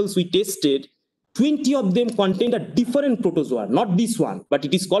samples we tested, 20 of them contained a different protozoa, not this one, but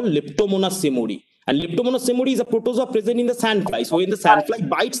it is called Leptomonas semori. And Leptomonas semori is a protozoa present in the sandfly. So when the sandfly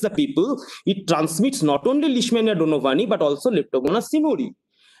bites the people, it transmits not only Leishmania donovani, but also Leptomonas semori.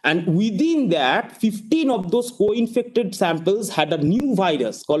 And within that, 15 of those co-infected samples had a new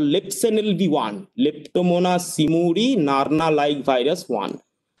virus called LepSNLV1, Leptomonas semori Narna-like virus 1.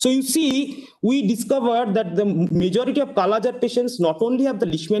 So you see, we discovered that the majority of Kala-Jar patients not only have the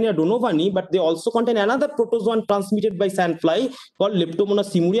Leishmania donovani, but they also contain another protozoan transmitted by sandfly called Leptomonas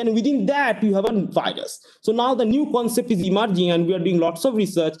semori, and within that you have a virus. So now the new concept is emerging, and we are doing lots of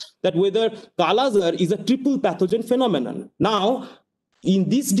research that whether Kala-Jar is a triple pathogen phenomenon. Now, in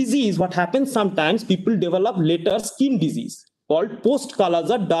this disease, what happens sometimes, people develop later skin disease called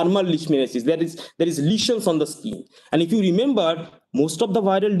post-Kala-Jar dermal leishmaniasis. There is lesions on the skin. And if you remember, most of the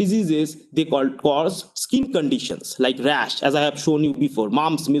viral diseases, they cause skin conditions like rash, as I have shown you before,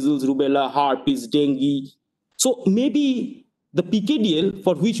 mumps, measles, rubella, herpes, dengue. So maybe the PKDL,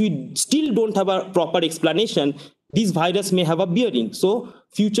 for which we still don't have a proper explanation, this virus may have a bearing. So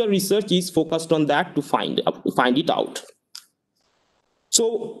future research is focused on that to find it out.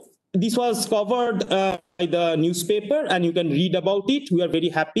 So this was covered by the newspaper, and you can read about it. We are very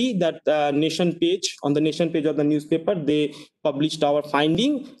happy that on the nation page of the newspaper, they published our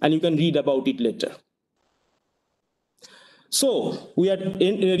finding, and you can read about it later. So we are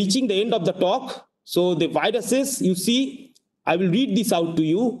reaching the end of the talk. So the viruses, you see, I will read this out to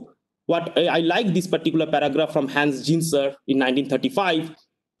you. What I like this particular paragraph from Hans Ginzer in 1935.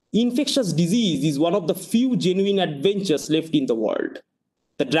 Infectious disease is one of the few genuine adventures left in the world.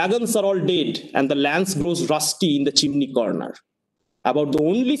 The dragons are all dead, and the lance grows rusty in the chimney corner. About the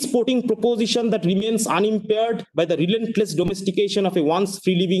only sporting proposition that remains unimpaired by the relentless domestication of a once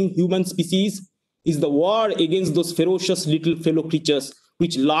free-living human species is the war against those ferocious little fellow creatures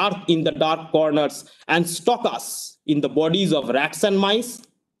which lurk in the dark corners and stalk us in the bodies of rats and mice.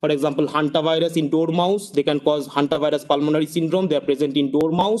 For example, hantavirus in dormouse, they can cause hantavirus pulmonary syndrome. They are present in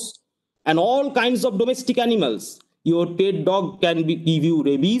dormouse, and all kinds of domestic animals. Your pet dog can give you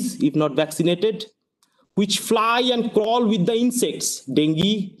rabies if not vaccinated, which fly and crawl with the insects,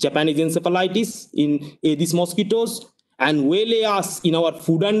 dengue, Japanese encephalitis in Aedes mosquitoes, and waylay us in our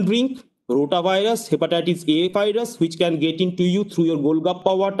food and drink, rotavirus, hepatitis A virus, which can get into you through your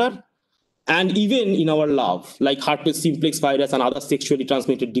Golgappa water, and even in our love, like herpes simplex virus and other sexually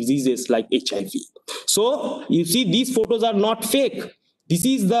transmitted diseases like HIV. So you see, these photos are not fake. This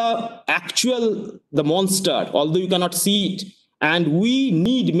is the monster, although you cannot see it. And we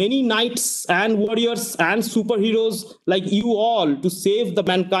need many knights and warriors and superheroes like you all to save the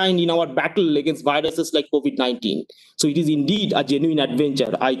mankind in our battle against viruses like COVID-19. So it is indeed a genuine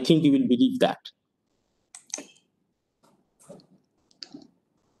adventure. I think you will believe that.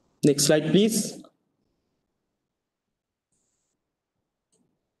 Next slide, please.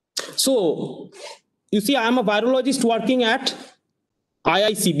 So you see, I am a virologist working at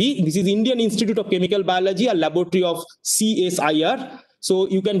IICB. This is Indian Institute of Chemical Biology, a laboratory of CSIR. So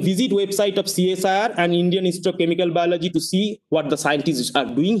you can visit website of CSIR and Indian Institute of Chemical Biology to see what the scientists are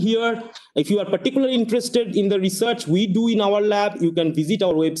doing here. If you are particularly interested in the research we do in our lab, you can visit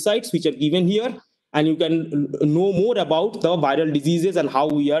our websites, which are given here, and you can know more about the viral diseases and how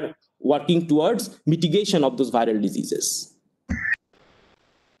we are working towards mitigation of those viral diseases.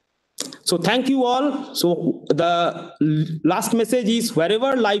 So thank you all. So the last message is,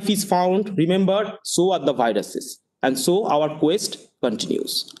 wherever life is found, remember, so are the viruses. And so our quest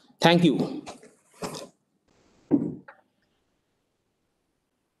continues. Thank you.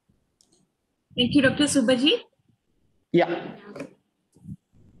 Thank you, Dr. Subhajit. Yeah.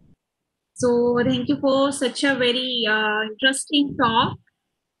 So thank you for such a very interesting talk,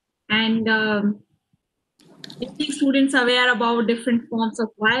 and making students aware about different forms of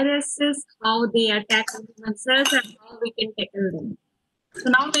viruses, how they attack human cells, and how we can tackle them. So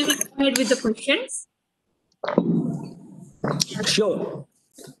now we will go ahead with the questions. Sure.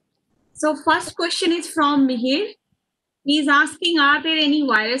 So first question is from Mihir. He is asking, are there any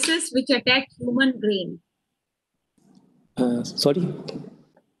viruses which attack human brain? Sorry,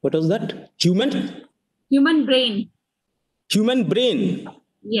 what was that? Human brain. Human brain.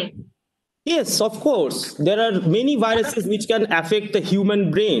 Yes. Yes, of course. There are many viruses which can affect the human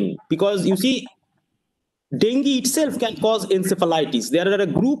brain, because you see, dengue itself can cause encephalitis. There are a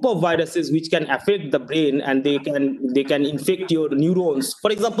group of viruses which can affect the brain, and they can infect your neurons.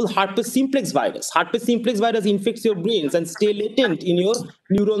 For example, herpes simplex virus. Herpes simplex virus infects your brains and stay latent in your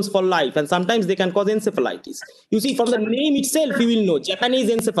neurons for life, and sometimes they can cause encephalitis. You see, from the name itself, you will know Japanese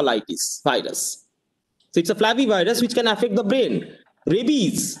encephalitis virus. So it's a flavivirus which can affect the brain.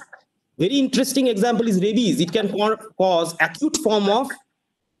 Rabies. Very interesting example is rabies. It can cause acute form of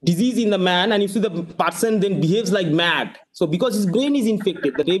disease in the man, and you see the person then behaves like mad. So because his brain is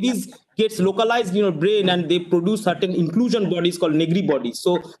infected, the rabies gets localized in your brain, and they produce certain inclusion bodies called Negri bodies.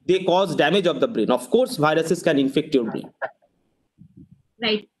 So they cause damage of the brain. Of course, viruses can infect your brain.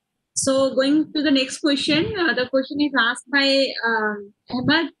 Right. So going to the next question, the question is asked by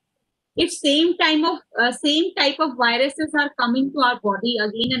Ahmad. If same type of viruses are coming to our body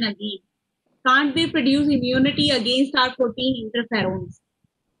again and again, can't they produce immunity against our protein interferons?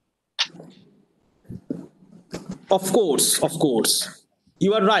 Of course.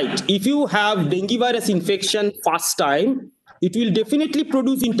 You are right. If you have dengue virus infection first time, it will definitely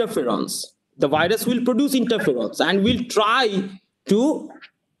produce interferons. The virus will produce interferons and will try to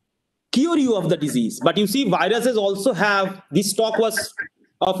cure you of the disease. But you see, viruses also have, this talk was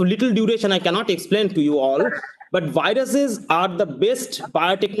of little duration, I cannot explain to you all, but viruses are the best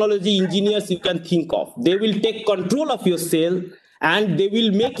biotechnology engineers you can think of. They will take control of your cell, and they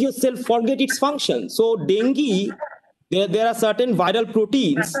will make your cell forget its function. So dengue, there are certain viral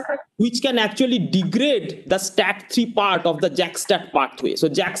proteins which can actually degrade the STAT3 part of the JAK-STAT pathway. So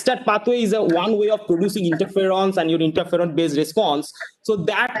JAK-STAT pathway is one way of producing interferons and your interferon-based response. So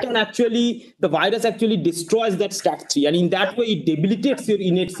that can actually, the virus actually destroys that STAT3, and in that way it debilitates your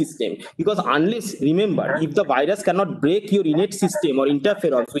innate system. Because unless, remember, if the virus cannot break your innate system or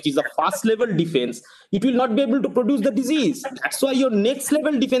interferons, which is a first level defense, it will not be able to produce the disease. That's why your next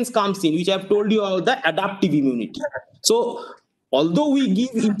level defense comes in, which I've told you about, the adaptive immunity. So although we give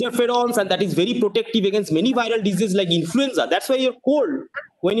interferons, and that is very protective against many viral diseases like influenza, that's why you're cold.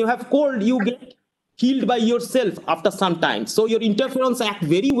 When you have cold, you get healed by yourself after some time. So your interferons act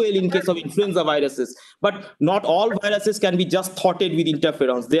very well in case of influenza viruses, but not all viruses can be just thwarted with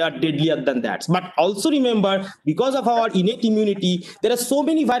interferons. They are deadlier than that. But also remember, because of our innate immunity, there are so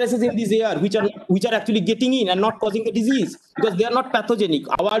many viruses in this air which are actually getting in and not causing the disease, because they are not pathogenic.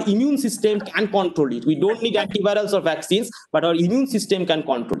 Our immune system can control it. We don't need antivirals or vaccines, but our immune system can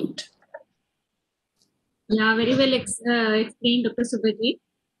control it. Yeah, very well explained, Dr. Subhajit.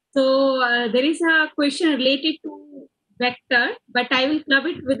 So there is a question related to vector, but I will club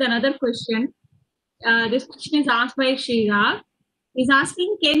it with another question. This question is asked by Shrirav. He's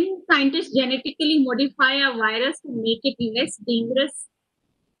asking, can scientists genetically modify a virus to make it less dangerous?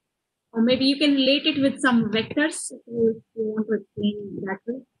 Or maybe you can relate it with some vectors if you want to explain that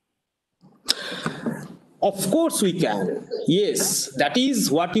way. Of course we can. Yes, that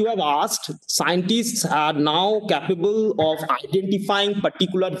is what you have asked. Scientists are now capable of identifying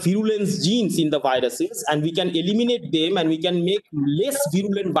particular virulence genes in the viruses, and we can eliminate them, and we can make less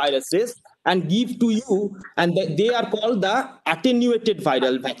virulent viruses and give to you, and they are called the attenuated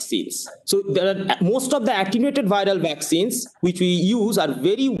viral vaccines. So most of the attenuated viral vaccines which we use are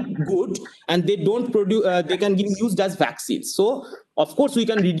very good, and they don't produce, they can be used as vaccines. So of course we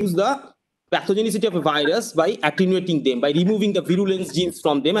can reduce the pathogenicity of a virus by attenuating them, by removing the virulence genes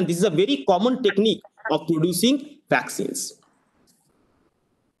from them. And this is a very common technique of producing vaccines.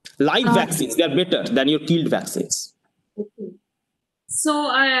 Live vaccines, they are better than your killed vaccines. Okay. So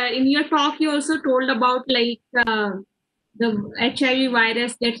in your talk, you also told about like the HIV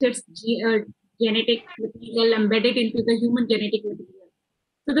virus gets its genetic material embedded into the human genetic material.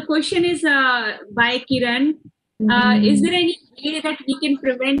 So the question is by Kiran, is there any way that we can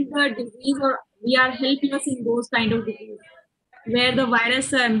prevent the disease, or we are helpless in those kind of diseases where the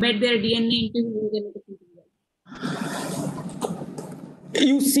virus embed their DNA into human genetic material?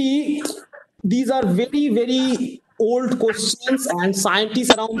 You see, these are very, very old questions, and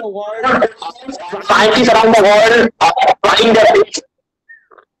scientists around the world are trying their best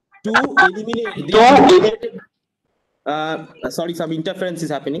to eliminate sorry, some interference is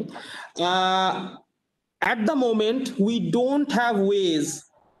happening. At the moment, we don't have ways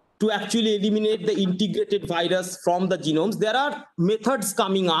to actually eliminate the integrated virus from the genomes. There are methods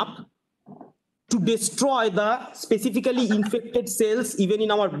coming up to destroy the specifically infected cells even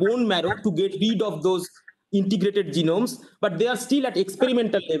in our bone marrow to get rid of those integrated genomes, but they are still at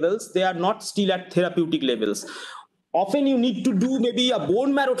experimental levels. They are not still at therapeutic levels. Often you need to do maybe a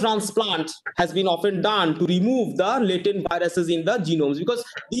bone marrow transplant has been often done to remove the latent viruses in the genomes, because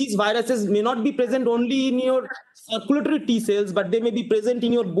these viruses may not be present only in your circulatory T cells, but they may be present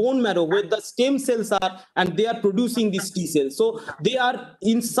in your bone marrow where the stem cells are, and they are producing these T cells. So they are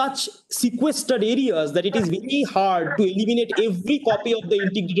in such sequestered areas that it is very hard to eliminate every copy of the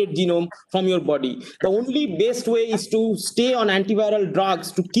integrated genome from your body. The only best way is to stay on antiviral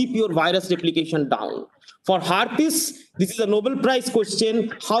drugs to keep your virus replication down. For herpes, this is a Nobel Prize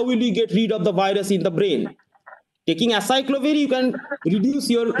question. How will you get rid of the virus in the brain? Taking acyclovir, you can reduce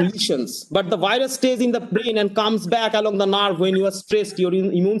your lesions, but the virus stays in the brain and comes back along the nerve when you are stressed, your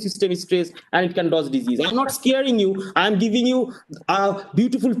immune system is stressed, and it can cause disease. I'm not scaring you. I'm giving you a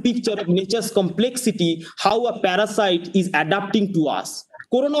beautiful picture of nature's complexity, how a parasite is adapting to us.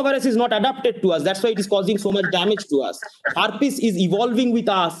 Coronavirus is not adapted to us. That's why it is causing so much damage to us. Herpes is evolving with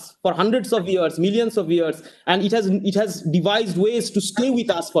us for hundreds of years, millions of years, and it has devised ways to stay with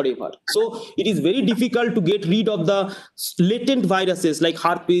us forever. So it is very difficult to get rid of the latent viruses like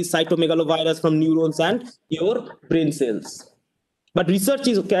herpes, cytomegalovirus from neurons and your brain cells. But research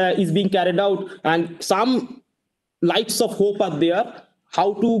is being carried out, and some lights of hope are there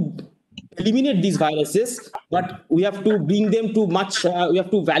how to eliminate these viruses, but we have to bring them to we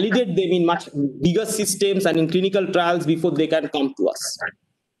have to validate them in much bigger systems and in clinical trials before they can come to us.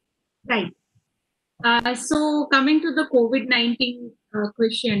 Right. So coming to the COVID-19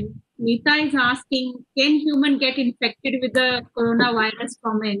 question, Nita is asking, can human get infected with the coronavirus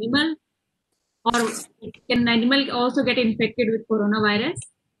from an animal? Or can an animal also get infected with coronavirus?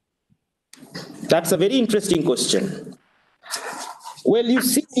 That's a very interesting question. Well, you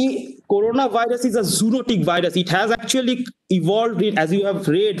see, coronavirus is a zoonotic virus. It has actually evolved, as you have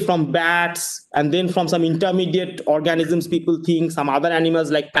read, from bats and then from some intermediate organisms, people think, some other animals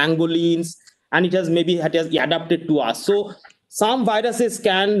like pangolins, and it has adapted to us. So some viruses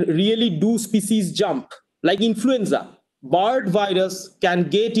can really do species jump, like influenza. Bird virus can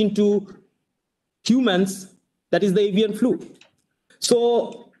get into humans, that is the avian flu.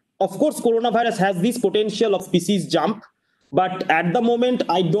 So, of course, coronavirus has this potential of species jump. But at the moment,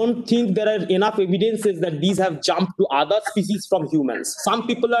 I don't think there are enough evidences that these have jumped to other species from humans. Some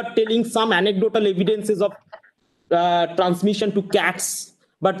people are telling some anecdotal evidences of transmission to cats,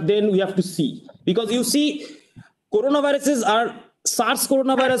 but then we have to see. Because you see, coronaviruses are SARS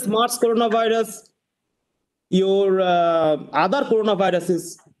coronavirus, MERS coronavirus, your other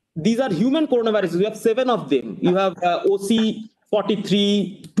coronaviruses. These are human coronaviruses. We have 7 of them. You have OC43,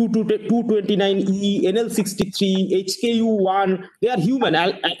 229E, NL63, HKU1. They are human,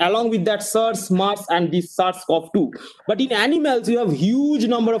 along with that SARS, MERS, and this SARS-CoV-2. But in animals, you have huge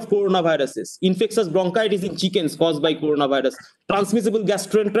number of coronaviruses. Infectious bronchitis in chickens caused by coronavirus. Transmissible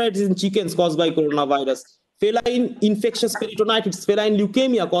gastroenteritis in chickens caused by coronavirus. Feline infectious peritonitis, feline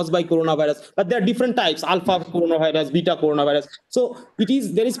leukemia caused by coronavirus. But there are different types, alpha coronavirus, beta coronavirus. So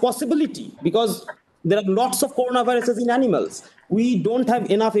there is possibility, because there are lots of coronaviruses in animals. We don't have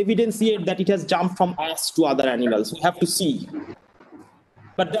enough evidence yet that it has jumped from us to other animals. We have to see.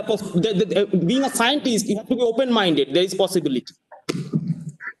 But being a scientist, you have to be open-minded. There is possibility.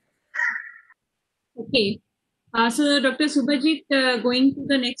 Okay. So, Dr. Subhajit, going to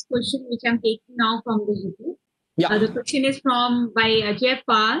the next question, which I'm taking now from the YouTube. Yeah. The question is by Ajay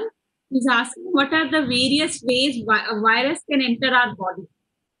Pal. He's asking, what are the various ways a virus can enter our body?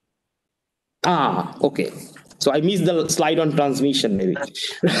 Okay. So I missed the slide on transmission, maybe.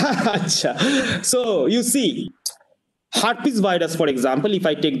 So you see, herpes virus, for example, if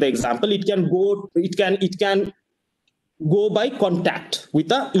I take the example, it can go by contact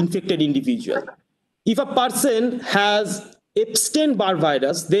with an infected individual. If a person has Epstein-Barr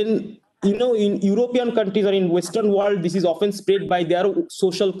virus, then in European countries or in Western world, this is often spread by their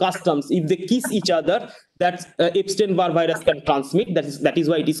social customs. If they kiss each other, that Epstein-Barr virus can transmit. That is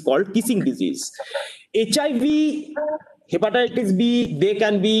why it is called kissing disease. HIV, hepatitis B, they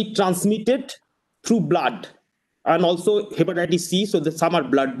can be transmitted through blood, and also hepatitis C. So some are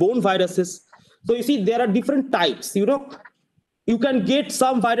blood-borne viruses. So you see, there are different types. You can get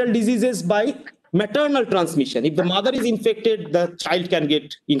some viral diseases by maternal transmission. If the mother is infected, the child can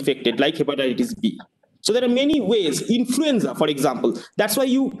get infected, like hepatitis B. So there are many ways. Influenza, for example, that's why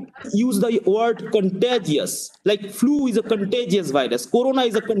you use the word contagious. Like flu is a contagious virus. Corona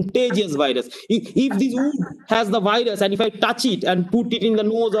is a contagious virus. If this wound has the virus and if I touch it and put it in the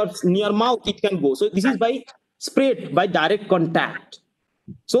nose or near mouth, it can go. So this is by spread by direct contact.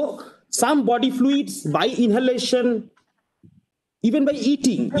 So some body fluids by inhalation, even by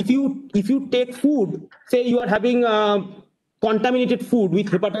eating. If you take food, say you are having contaminated food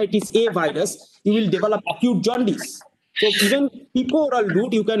with hepatitis A virus, you will develop acute jaundice. So even before oral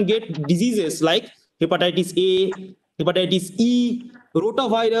route, you can get diseases like hepatitis A, hepatitis E,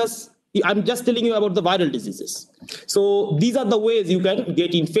 rotavirus. I'm just telling you about the viral diseases. So these are the ways you can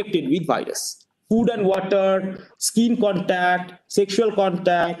get infected with virus. Food and water, skin contact, sexual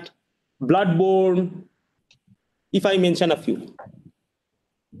contact, bloodborne, if I mention a few.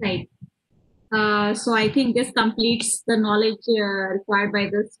 Right. So I think this completes the knowledge required by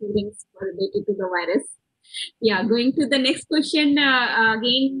the students related to the virus. Yeah, going to the next question,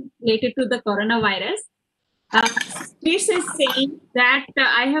 again related to the coronavirus. Chris is saying that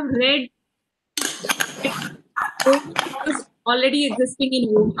I have read it was already existing in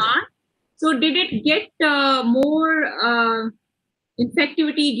Wuhan. So did it get more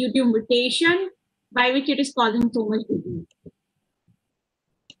infectivity due to mutation by which it is causing so much disease?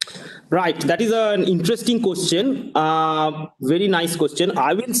 Right, that is an interesting question. Very nice question.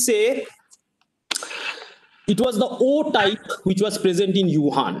 I will say it was the O type which was present in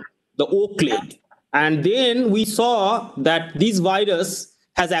Wuhan, the O clade. And then we saw that this virus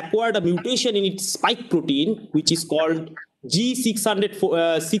has acquired a mutation in its spike protein, which is called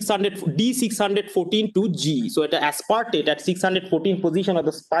D614 to G. So at aspartate at 614 position of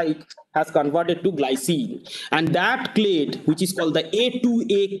the spike has converted to glycine. And that clade, which is called the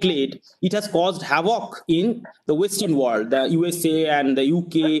A2A clade, it has caused havoc in the Western world, the USA and the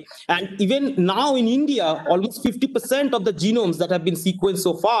UK. And even now in India, almost 50% of the genomes that have been sequenced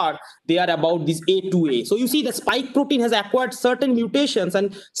so far, they are about this A2A. So you see the spike protein has acquired certain mutations,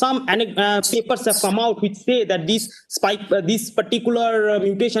 and some papers have come out which say that this particular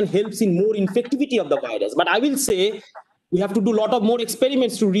mutation helps in more infectivity of the virus. But I will say we have to do a lot of more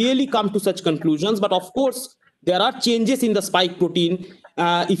experiments to really come to such conclusions. But of course, there are changes in the spike protein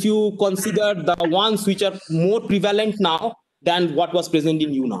if you consider the ones which are more prevalent now than what was present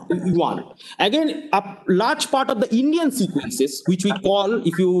in Yuan. Again, a large part of the Indian sequences, which we call,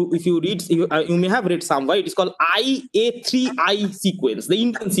 if you read, you may have read somewhere, it is called IA3I sequence, the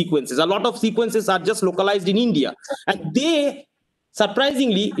Indian sequences. A lot of sequences are just localized in India. And they,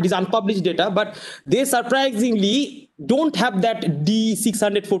 surprisingly, it is unpublished data, but they surprisingly don't have that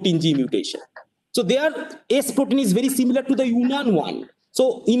D614G mutation. So their S protein is very similar to the Yunnan one.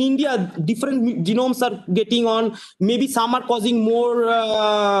 So in India, different genomes are getting on. Maybe some are causing more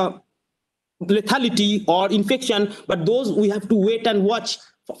lethality or infection, but those we have to wait and watch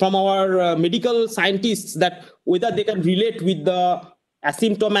from our medical scientists that whether they can relate with the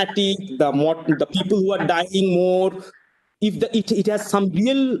asymptomatic, the people who are dying more, if it has some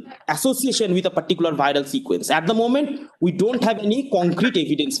real association with a particular viral sequence. At the moment, we don't have any concrete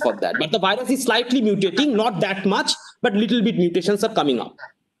evidence for that. But the virus is slightly mutating, not that much, but little bit mutations are coming up.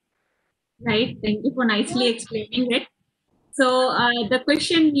 Right. Thank you for nicely explaining it. So the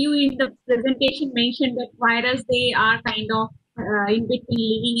question you in the presentation mentioned that virus, they are kind of in between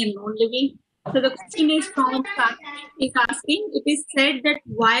living and non-living. So the question is from Karthik is asking, it is said that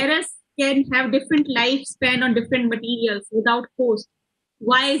virus can have different lifespan on different materials without host.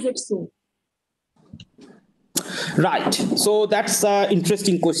 Why is it so? Right. So that's an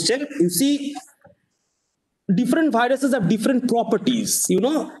interesting question. You see, different viruses have different properties.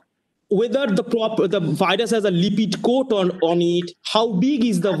 Whether the virus has a lipid coat on it, how big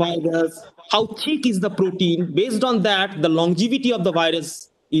is the virus, how thick is the protein. Based on that, the longevity of the virus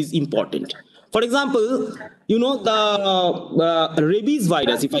is important. For example, the rabies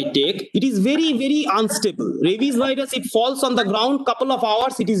virus, if I take, it is very, very unstable. Rabies virus, it falls on the ground, couple of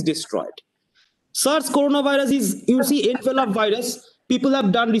hours, it is destroyed. SARS coronavirus is, enveloped virus. People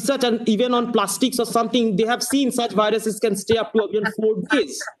have done research, and even on plastics or something, they have seen such viruses can stay up to even 4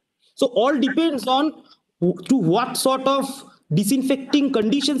 days. So all depends on to what sort of disinfecting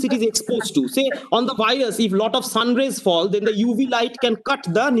conditions it is exposed to. Say on the virus, if a lot of sun rays fall, then the UV light can cut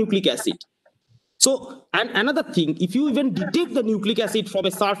the nucleic acid. So, and another thing, if you even detect the nucleic acid from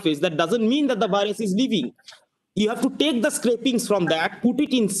a surface, that doesn't mean that the virus is living. You have to take the scrapings from that, put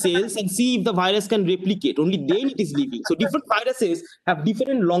it in cells, and see if the virus can replicate. Only then it is living. So different viruses have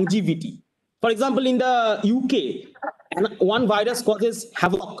different longevity. For example, in the UK, one virus causes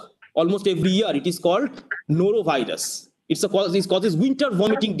havoc almost every year. It is called norovirus. It causes winter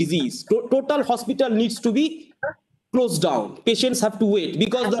vomiting disease. Total hospital needs to be closed down. Patients have to wait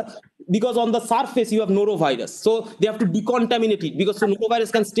because on the surface you have norovirus, so they have to decontaminate it, because so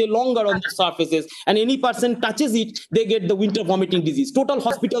norovirus can stay longer on the surfaces, and any person touches it, they get the winter vomiting disease. Total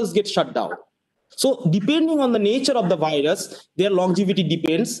hospitals get shut down. So depending on the nature of the virus, their longevity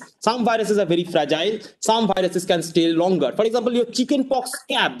depends. Some viruses are very fragile. Some viruses can stay longer. For example, your chickenpox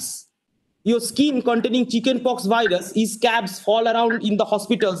scabs. Your skin containing chickenpox virus, is scabs fall around in the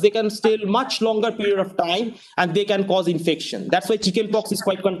hospitals. They can stay much longer period of time and they can cause infection. That's why chickenpox is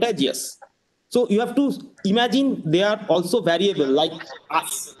quite contagious. So you have to imagine they are also variable like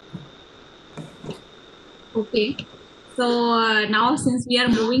us. Okay. So now, since we are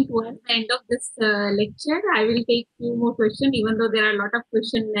moving towards the end of this lecture, I will take few more questions, even though there are a lot of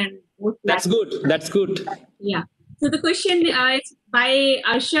questions and more. That's good. That's good. Yeah. So the question is by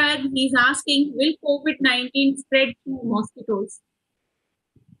Arshad. He's asking, will COVID-19 spread through mosquitoes?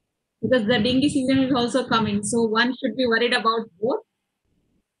 Because the dengue season is also coming, so one should be worried about both.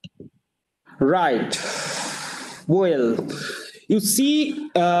 Right. Well, you see,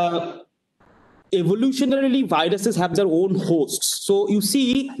 evolutionarily viruses have their own hosts. So you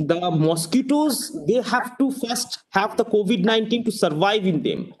see, the mosquitoes, they have to first have the COVID-19 to survive in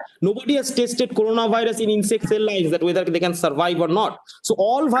them. Nobody has tested coronavirus in insect cell lines, that whether they can survive or not. So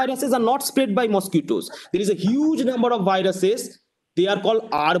all viruses are not spread by mosquitoes. There is a huge number of viruses. They are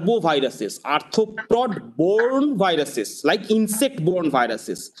called arboviruses, arthropod-borne viruses, like insect-borne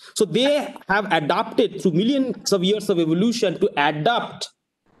viruses. So they have adapted through millions of years of evolution to adapt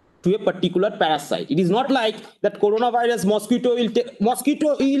to a particular parasite. It is not like that coronavirus mosquito will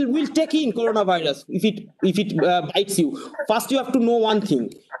take in coronavirus if it bites you. First, you have to know one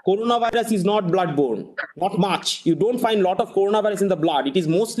thing: coronavirus is not bloodborne, not much. You don't find a lot of coronavirus in the blood. It is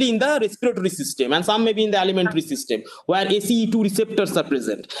mostly in the respiratory system, and some maybe in the alimentary system, where ACE2 receptors are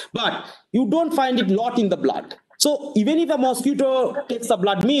present. But you don't find it a lot in the blood. So even if a mosquito takes a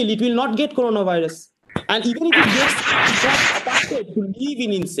blood meal, it will not get coronavirus. And even if it gets, it's not adapted to live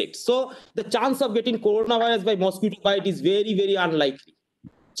in insects. So the chance of getting coronavirus by mosquito bite is very, very unlikely.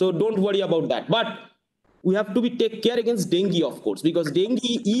 So don't worry about that. But we have to take care against dengue, of course, because dengue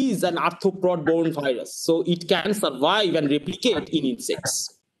is an arthropod-borne virus. So it can survive and replicate in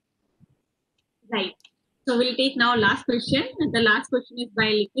insects. Right. So we'll take now last question. And the last question is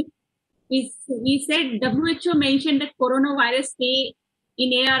by Likit. We said WHO mentioned that coronavirus stay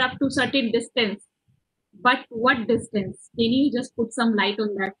in air up to certain distance. But what distance? Can you just put some light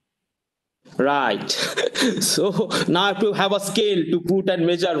on that? Right. So now I have to have a scale to put and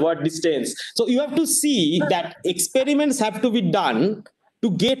measure what distance. So you have to see that experiments have to be done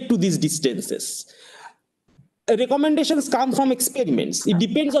to get to these distances. Recommendations come from experiments. It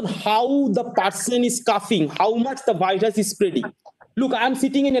depends on how the person is coughing, how much the virus is spreading. Look, I'm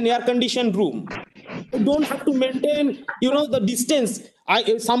sitting in an air-conditioned room. I don't have to maintain, the distance.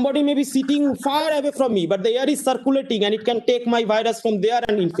 Somebody may be sitting far away from me, but the air is circulating and it can take my virus from there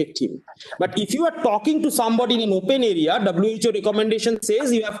and infect him. But if you are talking to somebody in an open area, WHO recommendation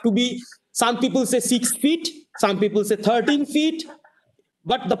says you have to be, some people say 6 feet, some people say 13 feet.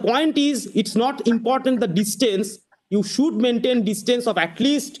 But the point is, it's not important the distance. You should maintain distance of at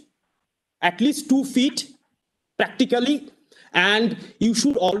least 2 feet practically, and you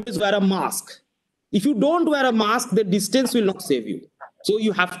should always wear a mask. If you don't wear a mask, the distance will not save you. So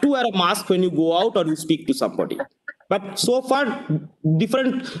you have to wear a mask when you go out or you speak to somebody. But so far,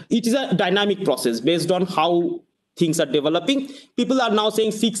 it is a dynamic process based on how things are developing. People are now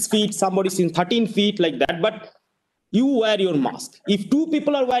saying 6 feet, somebody saying 13 feet, like that. But you wear your mask. If 2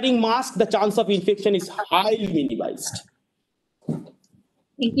 people are wearing masks, the chance of infection is highly minimized.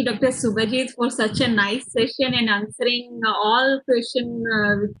 Thank you, Dr. Subhajit, for such a nice session and answering all questions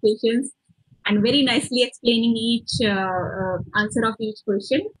with patience and very nicely explaining each answer of each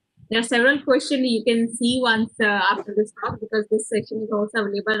question. There are several questions you can see once after this talk, because this session is also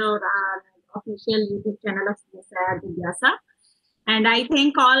available on our official YouTube channel of JIGYASA. And I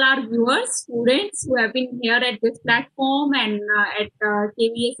thank all our viewers, students who have been here at this platform, and at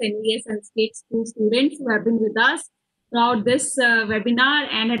KVS, NVS, and state school students who have been with us throughout this webinar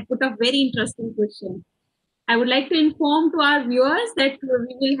and had put a very interesting question. I would like to inform to our viewers that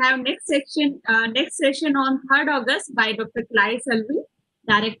we will have next session on 3rd August by Dr. Klai Salvi,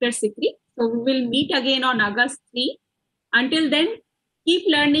 Director SICRI. So we will meet again on August 3. Until then, keep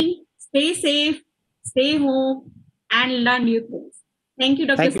learning, stay safe, stay home, and learn new things. Thank you,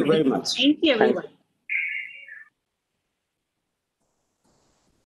 Dr. Thank you very much. Thank you, everyone.